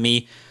 what's an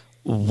enemy,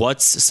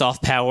 what's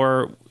soft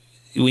power,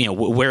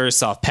 where is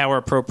soft power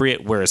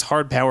appropriate, where is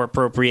hard power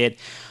appropriate,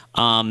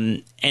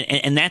 and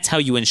that's how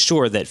you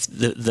ensure that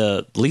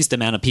the least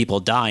amount of people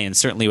die, and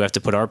certainly we have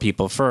to put our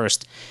people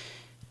first.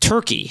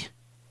 Turkey,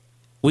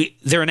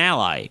 they're an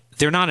ally.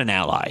 They're not an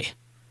ally.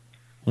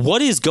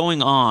 What is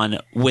going on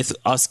with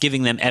us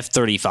giving them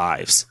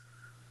F-35s?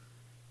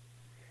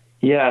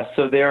 Yeah,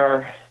 so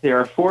there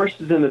are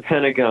forces in the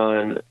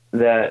Pentagon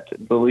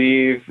that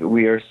believe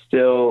we are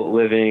still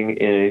living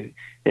in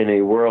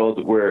a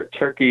world where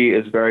Turkey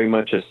is very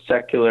much a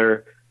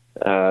secular,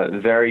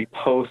 very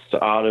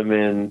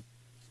post-Ottoman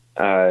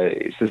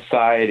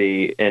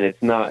society, and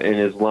it's not an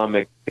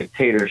Islamic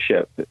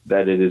dictatorship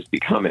that it is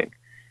becoming.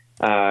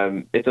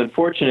 It's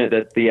unfortunate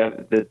that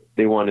that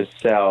they want to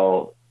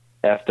sell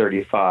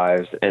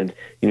F-35s, and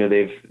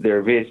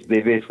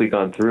they've basically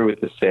gone through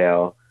with the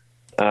sale.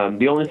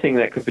 The only thing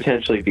that could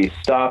potentially be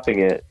stopping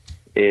it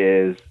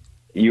is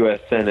U.S.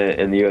 Senate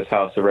and the U.S.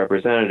 House of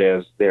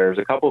Representatives. There's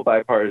a couple of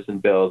bipartisan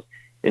bills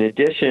in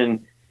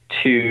addition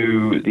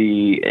to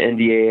the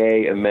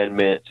NDAA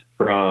amendment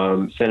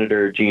from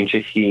Senator Jeanne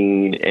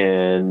Shaheen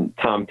and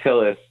Tom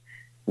Tillis,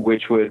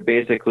 which would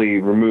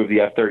basically remove the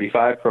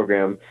F-35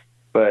 program.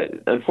 But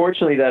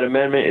unfortunately, that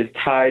amendment is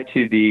tied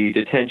to the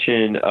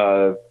detention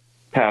of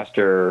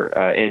Pastor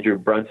Andrew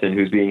Brunson,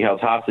 who's being held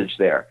hostage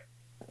there.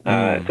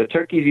 So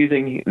Turkey's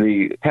using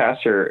the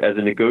pastor as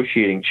a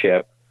negotiating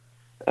chip.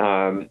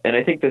 And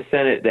I think the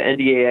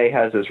NDAA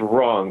has this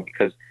wrong,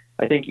 because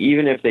I think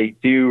even if they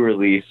do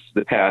release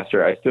the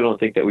pastor, I still don't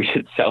think that we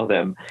should sell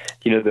them,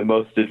 the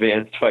most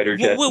advanced fighter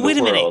jets in the world. Wait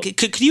a minute.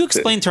 Could you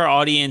explain to our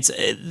audience,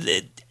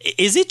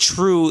 is it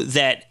true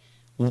that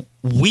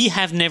we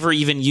have never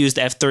even used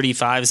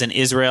F-35s and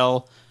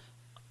Israel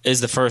is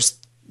the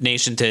first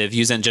nation to have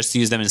used them, just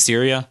use them in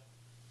Syria?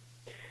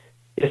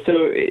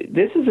 So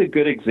this is a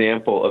good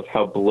example of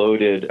how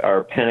bloated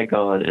our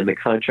Pentagon and the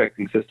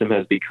contracting system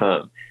has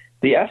become.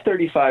 The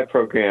F-35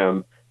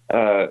 program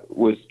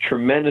was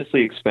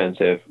tremendously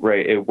expensive,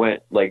 right? It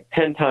went like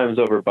 10 times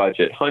over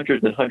budget,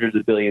 hundreds and hundreds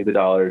of billions of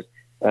dollars,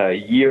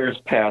 years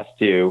past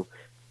due.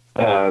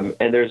 And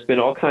there's been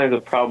all kinds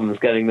of problems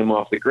getting them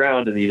off the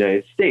ground in the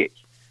United States.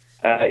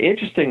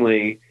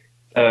 Interestingly,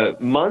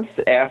 months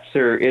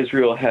after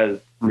Israel has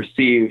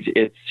received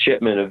its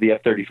shipment of the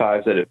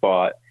F-35s that it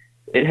bought,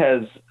 it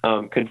has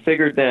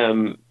configured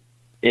them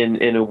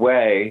in a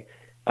way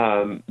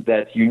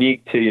that's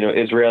unique to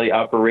Israeli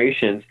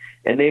operations,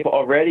 and they've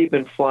already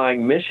been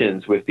flying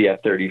missions with the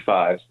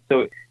F-35s.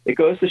 So it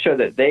goes to show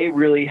that they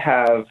really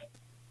have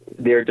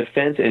their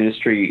defense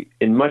industry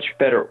in much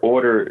better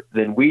order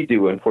than we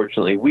do.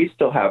 Unfortunately, we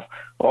still have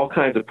all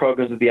kinds of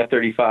programs with the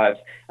F-35s.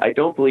 I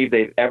don't believe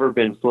they've ever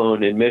been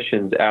flown in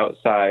missions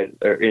outside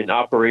or in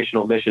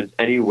operational missions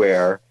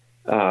anywhere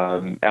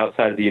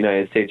outside of the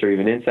United States or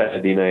even inside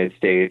of the United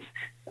States.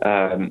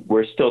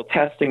 We're still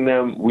testing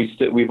them.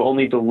 We've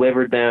only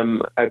delivered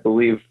them, I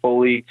believe,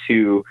 fully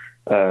to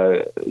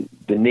I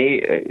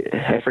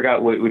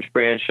forgot which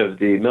branch of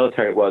the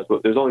military it was,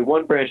 but there's only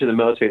one branch of the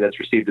military that's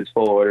received its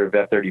full order of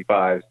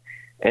F-35s.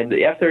 And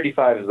the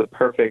F-35 is the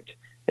perfect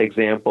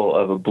example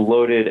of a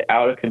bloated,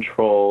 out of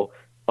control,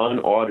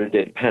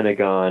 unaudited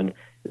Pentagon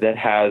that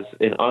has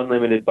an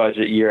unlimited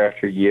budget year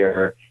after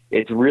year.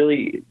 It's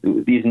really,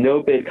 these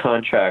no-bid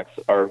contracts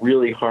are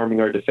really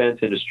harming our defense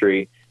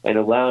industry and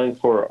allowing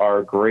for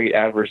our great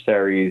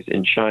adversaries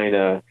in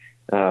China,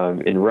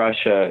 in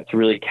Russia, to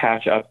really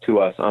catch up to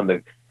us on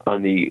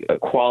the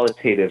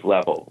qualitative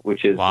level,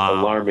 which is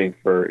alarming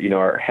for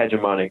our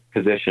hegemonic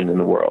position in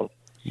the world.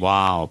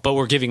 Wow! But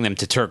we're giving them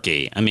to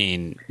Turkey. I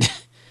mean,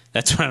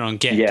 that's what I don't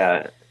get.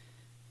 Yeah,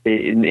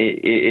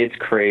 it's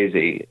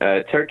crazy.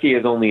 Turkey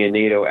is only a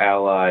NATO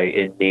ally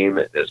in name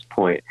at this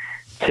point.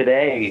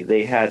 Today,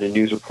 they had a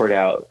news report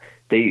out.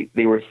 They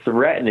were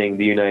threatening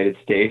the United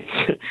States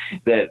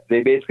that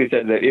they basically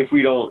said that if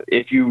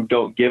you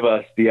don't give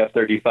us the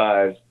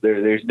F-35s,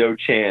 there's no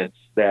chance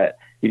that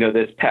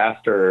this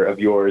pastor of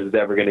yours is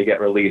ever going to get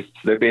released. So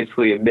they're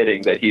basically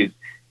admitting that he's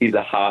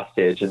a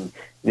hostage. And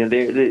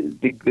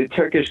the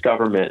Turkish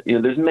government,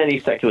 there's many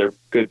secular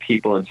good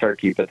people in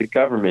Turkey, but the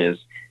government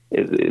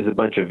is a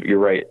bunch of, you're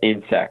right,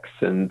 insects,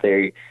 and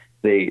they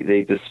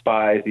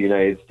despise the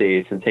United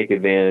States and take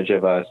advantage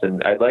of us.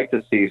 And I'd like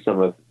to see some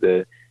of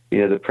the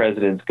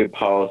president's good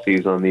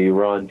policies on the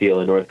Iran deal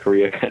in North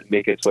Korea kind of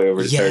make its way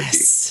over to Turkey.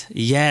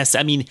 Yes.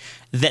 I mean,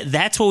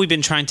 that's what we've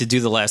been trying to do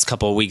the last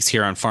couple of weeks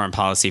here on Foreign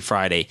Policy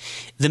Friday.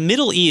 The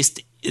Middle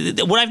East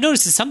what I've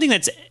noticed is something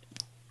that's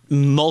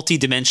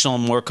multi-dimensional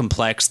and more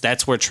complex.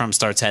 That's where Trump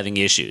starts having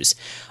issues.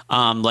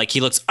 Like he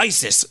looks,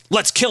 ISIS,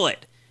 let's kill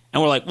it.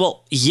 And we're like,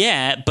 well,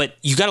 yeah, but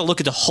you got to look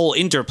at the whole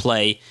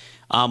interplay.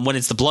 When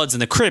it's the Bloods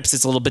and the Crips,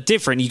 it's a little bit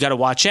different. You got to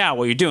watch out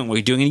what you're doing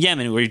in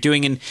Yemen, what you're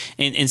doing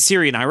in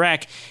Syria and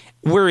Iraq.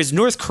 Whereas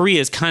North Korea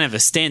is kind of a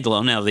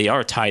standalone. Now they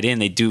are tied in.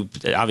 They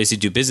obviously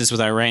do business with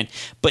Iran,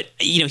 but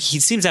he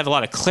seems to have a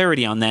lot of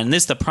clarity on that. And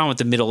this is the problem with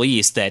the Middle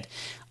East, that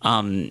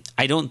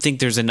I don't think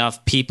there's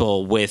enough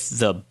people with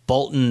the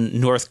Bolton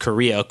North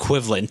Korea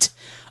equivalent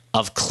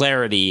of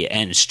clarity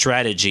and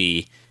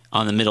strategy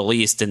on the Middle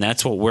East, and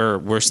that's what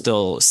we're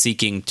still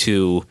seeking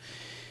to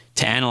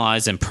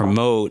analyze and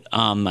promote.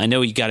 I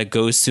know you got to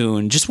go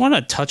soon. Just want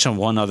to touch on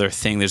one other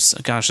thing. There's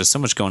so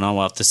much going on.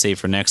 We'll have to save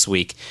for next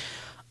week.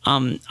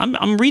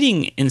 I'm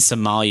reading in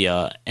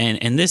Somalia,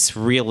 and this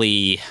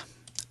really,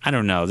 I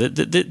don't know,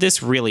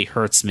 this really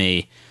hurts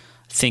me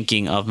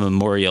thinking of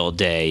Memorial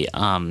Day.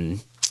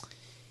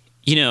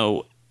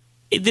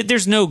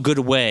 There's no good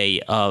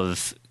way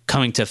of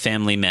coming to a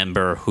family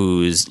member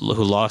who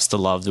lost a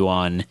loved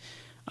one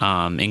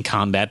in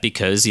combat,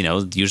 because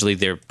usually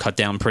they're cut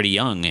down pretty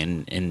young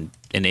in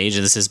age,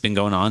 and this has been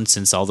going on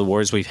since all the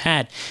wars we've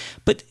had.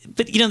 But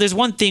there's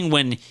one thing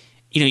when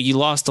you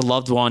lost a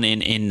loved one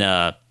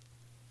in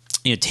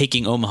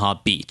taking Omaha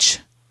Beach,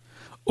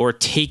 or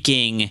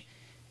taking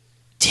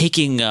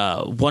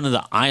one of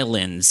the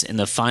islands in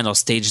the final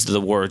stages of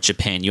the war with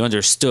Japan. You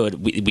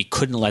understood we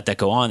couldn't let that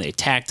go on. They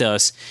attacked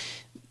us.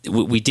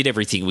 We did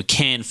everything we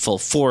can, full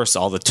force,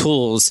 all the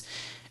tools.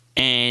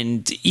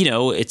 And,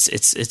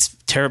 it's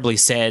terribly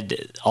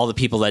sad, all the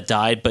people that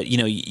died, but,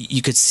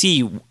 you could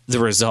see the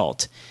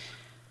result.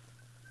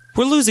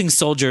 We're losing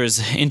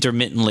soldiers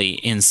intermittently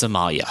in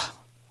Somalia.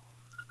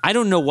 I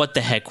don't know what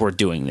the heck we're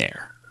doing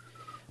there.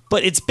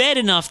 But it's bad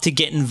enough to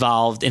get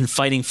involved in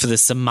fighting for the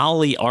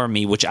Somali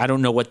army, which I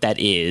don't know what that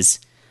is,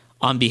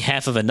 on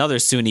behalf of another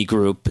Sunni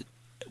group,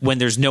 when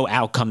there's no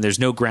outcome, there's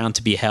no ground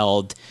to be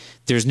held,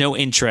 there's no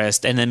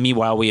interest, and then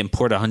meanwhile we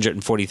import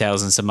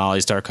 140,000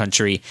 Somalis to our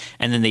country,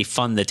 and then they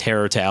fund the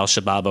terror to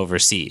al-Shabaab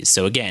overseas.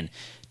 So again,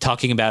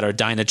 talking about our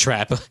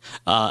Dynatrap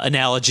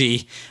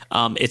analogy,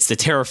 it's the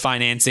terror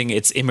financing,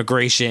 it's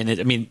immigration,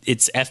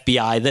 it's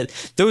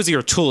FBI. Those are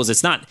your tools.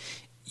 It's not...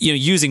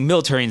 using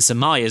military in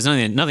Somalia has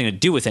nothing to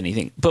do with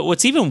anything. But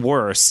what's even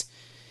worse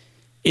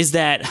is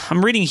that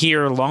I'm reading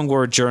here, Long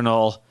War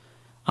Journal,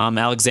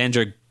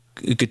 Alexandra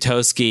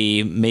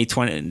Gutowski, May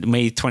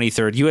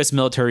 23rd, U.S.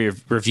 military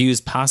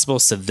reviews possible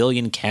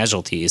civilian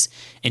casualties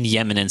in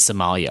Yemen and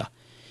Somalia.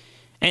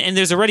 And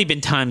there's already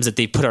been times that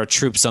they put our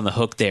troops on the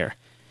hook there.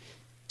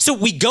 So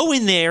we go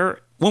in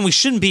there when we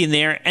shouldn't be in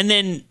there, and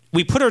then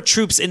we put our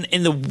troops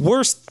in the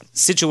worst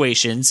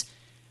situations.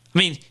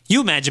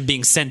 You imagine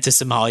being sent to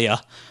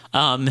Somalia,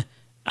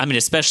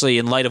 especially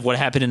in light of what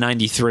happened in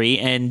 93.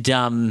 And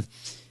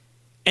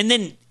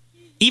then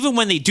even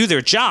when they do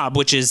their job,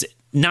 which is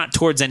not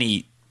towards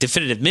any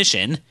definitive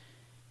mission,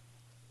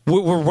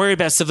 we're worried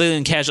about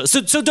civilian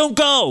casualties. So don't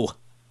go.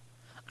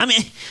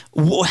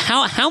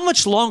 How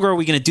much longer are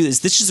we going to do this?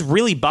 This just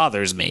really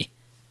bothers me.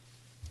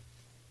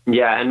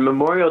 Yeah, and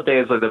Memorial Day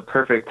is like the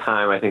perfect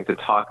time, I think, to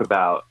talk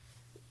about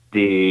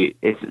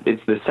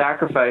it's the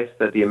sacrifice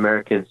that the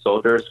American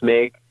soldiers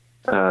make,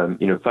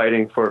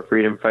 fighting for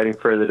freedom, fighting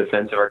for the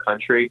defense of our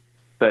country.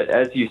 But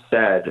as you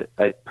said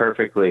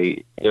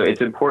perfectly, it's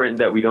important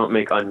that we don't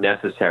make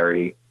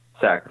unnecessary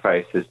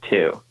sacrifices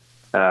too.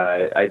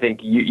 I think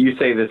you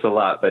say this a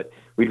lot, but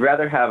we'd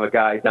rather have a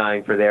guy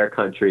dying for their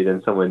country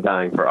than someone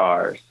dying for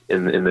ours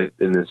in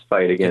this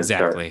fight against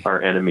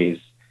our enemies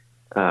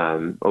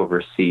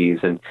overseas.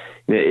 And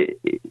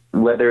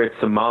whether it's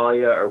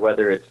Somalia or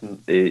whether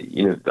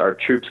it's our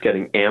troops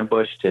getting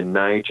ambushed in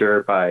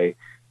Niger by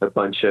a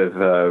bunch of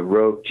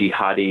rogue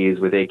jihadis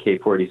with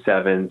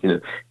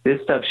AK-47s,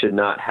 this stuff should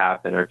not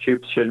happen. Our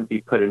troops shouldn't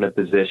be put in a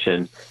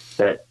position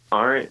that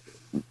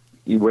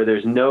where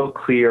there's no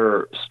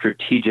clear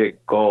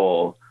strategic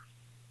goal,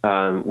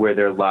 where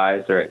their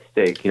lives are at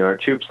stake. Our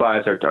troops'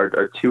 lives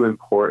are too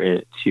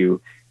important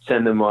to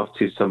send them off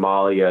to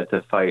Somalia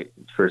to fight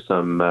for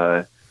some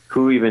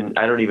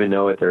I don't even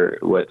know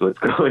what's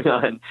going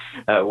on,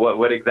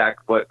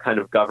 what kind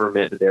of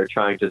government they're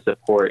trying to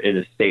support in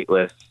a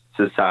stateless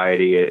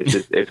society.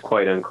 It's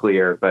quite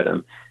unclear, but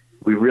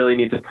we really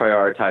need to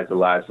prioritize the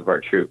lives of our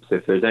troops.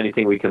 If there's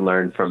anything we can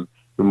learn from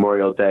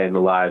Memorial Day and the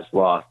lives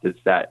lost, it's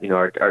that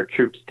our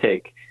troops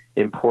take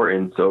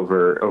importance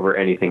over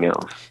anything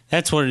else.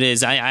 That's what it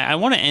is. I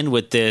want to end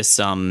with this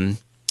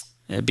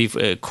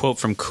a quote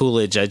from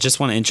Coolidge. I just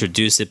want to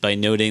introduce it by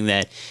noting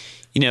that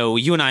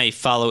you and I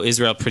follow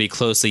Israel pretty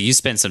closely. You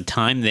spent some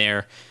time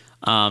there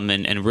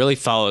and really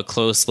follow it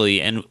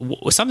closely. And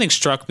something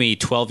struck me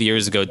 12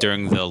 years ago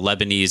during the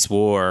Lebanese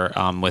war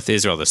with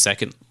Israel, the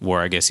second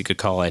war, I guess you could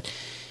call it.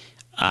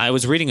 I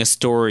was reading a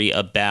story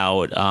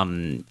about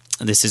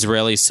this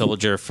Israeli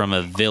soldier from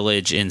a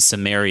village in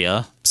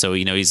Samaria. So,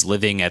 he's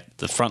living at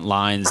the front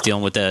lines,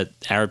 dealing with the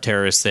Arab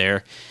terrorists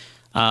there,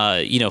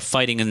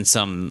 fighting in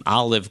some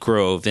olive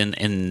grove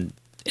in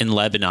in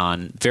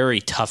Lebanon,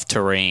 very tough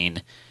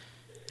terrain,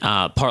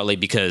 partly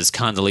because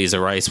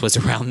Condoleezza Rice was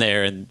around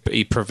there and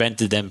he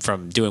prevented them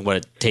from doing what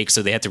it takes.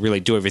 So they had to really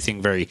do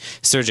everything very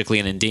surgically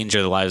and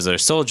endanger the lives of their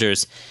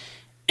soldiers.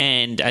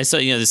 And I saw,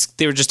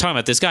 they were just talking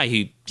about this guy.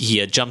 He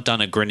had jumped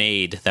on a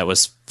grenade that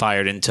was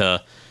fired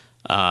into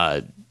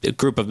a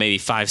group of maybe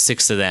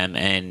 5-6 of them,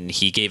 and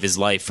he gave his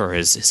life for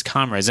his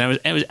comrades.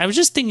 And I was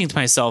just thinking to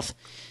myself,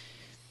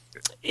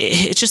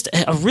 it's just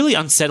a really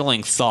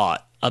unsettling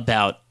thought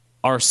about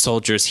our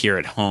soldiers here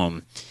at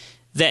home.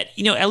 That,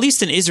 at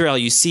least in Israel,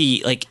 you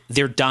see, like,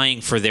 they're dying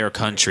for their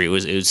country. It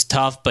was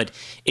tough, but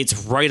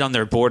it's right on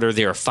their border.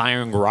 They are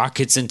firing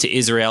rockets into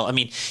Israel. I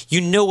mean, you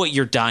know what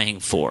you're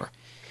dying for.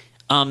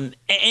 And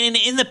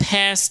in the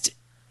past,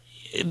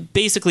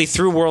 basically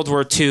through World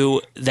War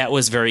II, that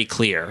was very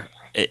clear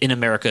in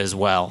America as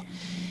well.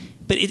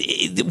 But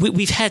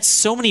we've had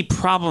so many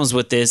problems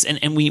with this,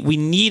 and we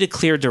need a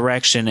clear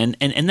direction,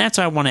 and that's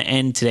how I want to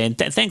end today. And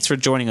thanks for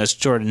joining us,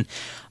 Jordan.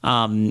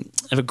 Have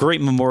a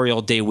great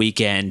Memorial Day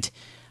weekend.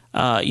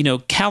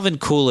 Calvin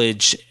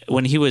Coolidge,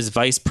 when he was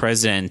vice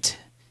president,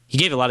 he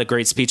gave a lot of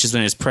great speeches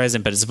when he was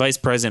president, but as vice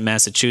president of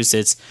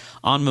Massachusetts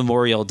on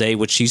Memorial Day,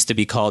 which used to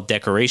be called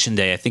Decoration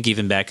Day, I think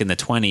even back in the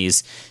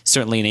 20s,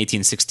 certainly in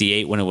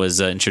 1868 when it was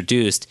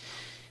introduced,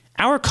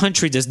 our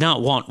country does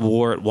not want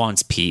war, it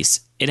wants peace.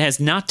 It has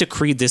not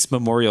decreed this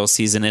memorial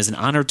season as an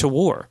honor to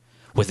war,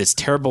 with its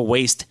terrible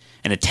waste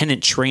and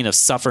attendant train of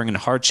suffering and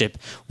hardship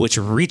which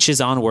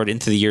reaches onward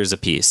into the years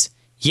of peace.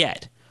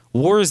 Yet,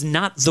 war is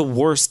not the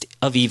worst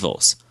of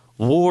evils.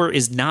 War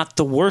is not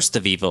the worst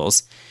of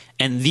evils,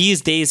 and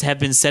these days have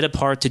been set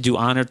apart to do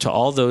honor to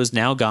all those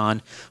now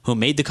gone who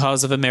made the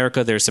cause of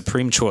America their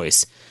supreme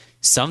choice.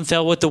 Some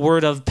fell with the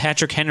word of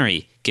Patrick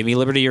Henry, "Give me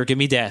liberty or give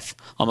me death,"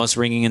 almost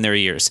ringing in their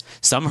ears.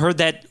 Some heard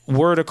that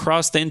word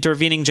across the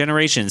intervening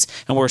generations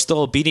and were still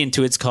obedient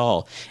to its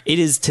call. It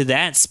is to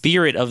that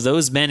spirit of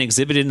those men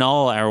exhibited in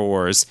all our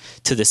wars,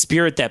 to the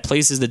spirit that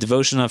places the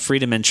devotion of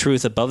freedom and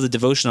truth above the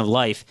devotion of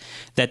life,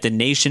 that the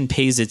nation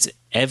pays its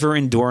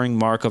ever-enduring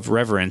mark of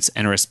reverence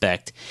and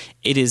respect.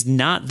 It is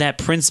not that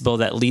principle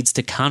that leads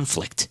to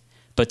conflict,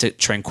 but to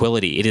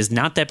tranquility. It is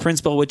not that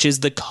principle which is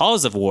the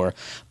cause of war,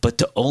 but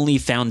the only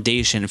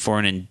foundation for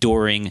an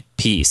enduring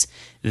peace.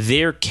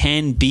 There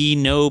can be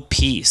no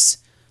peace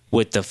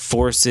with the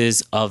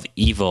forces of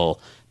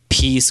evil.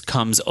 Peace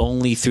comes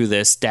only through the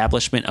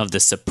establishment of the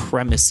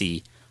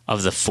supremacy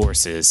of the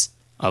forces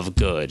of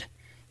good.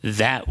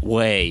 That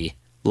way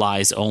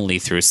lies only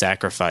through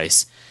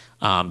sacrifice.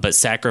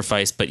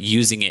 But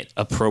using it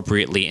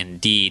appropriately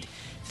indeed.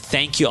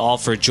 Thank you all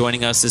for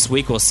joining us this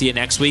week. We'll see you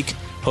next week.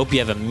 Hope you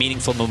have a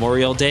meaningful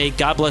Memorial Day.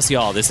 God bless you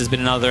all. This has been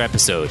another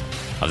episode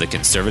of The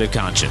Conservative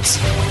Conscience.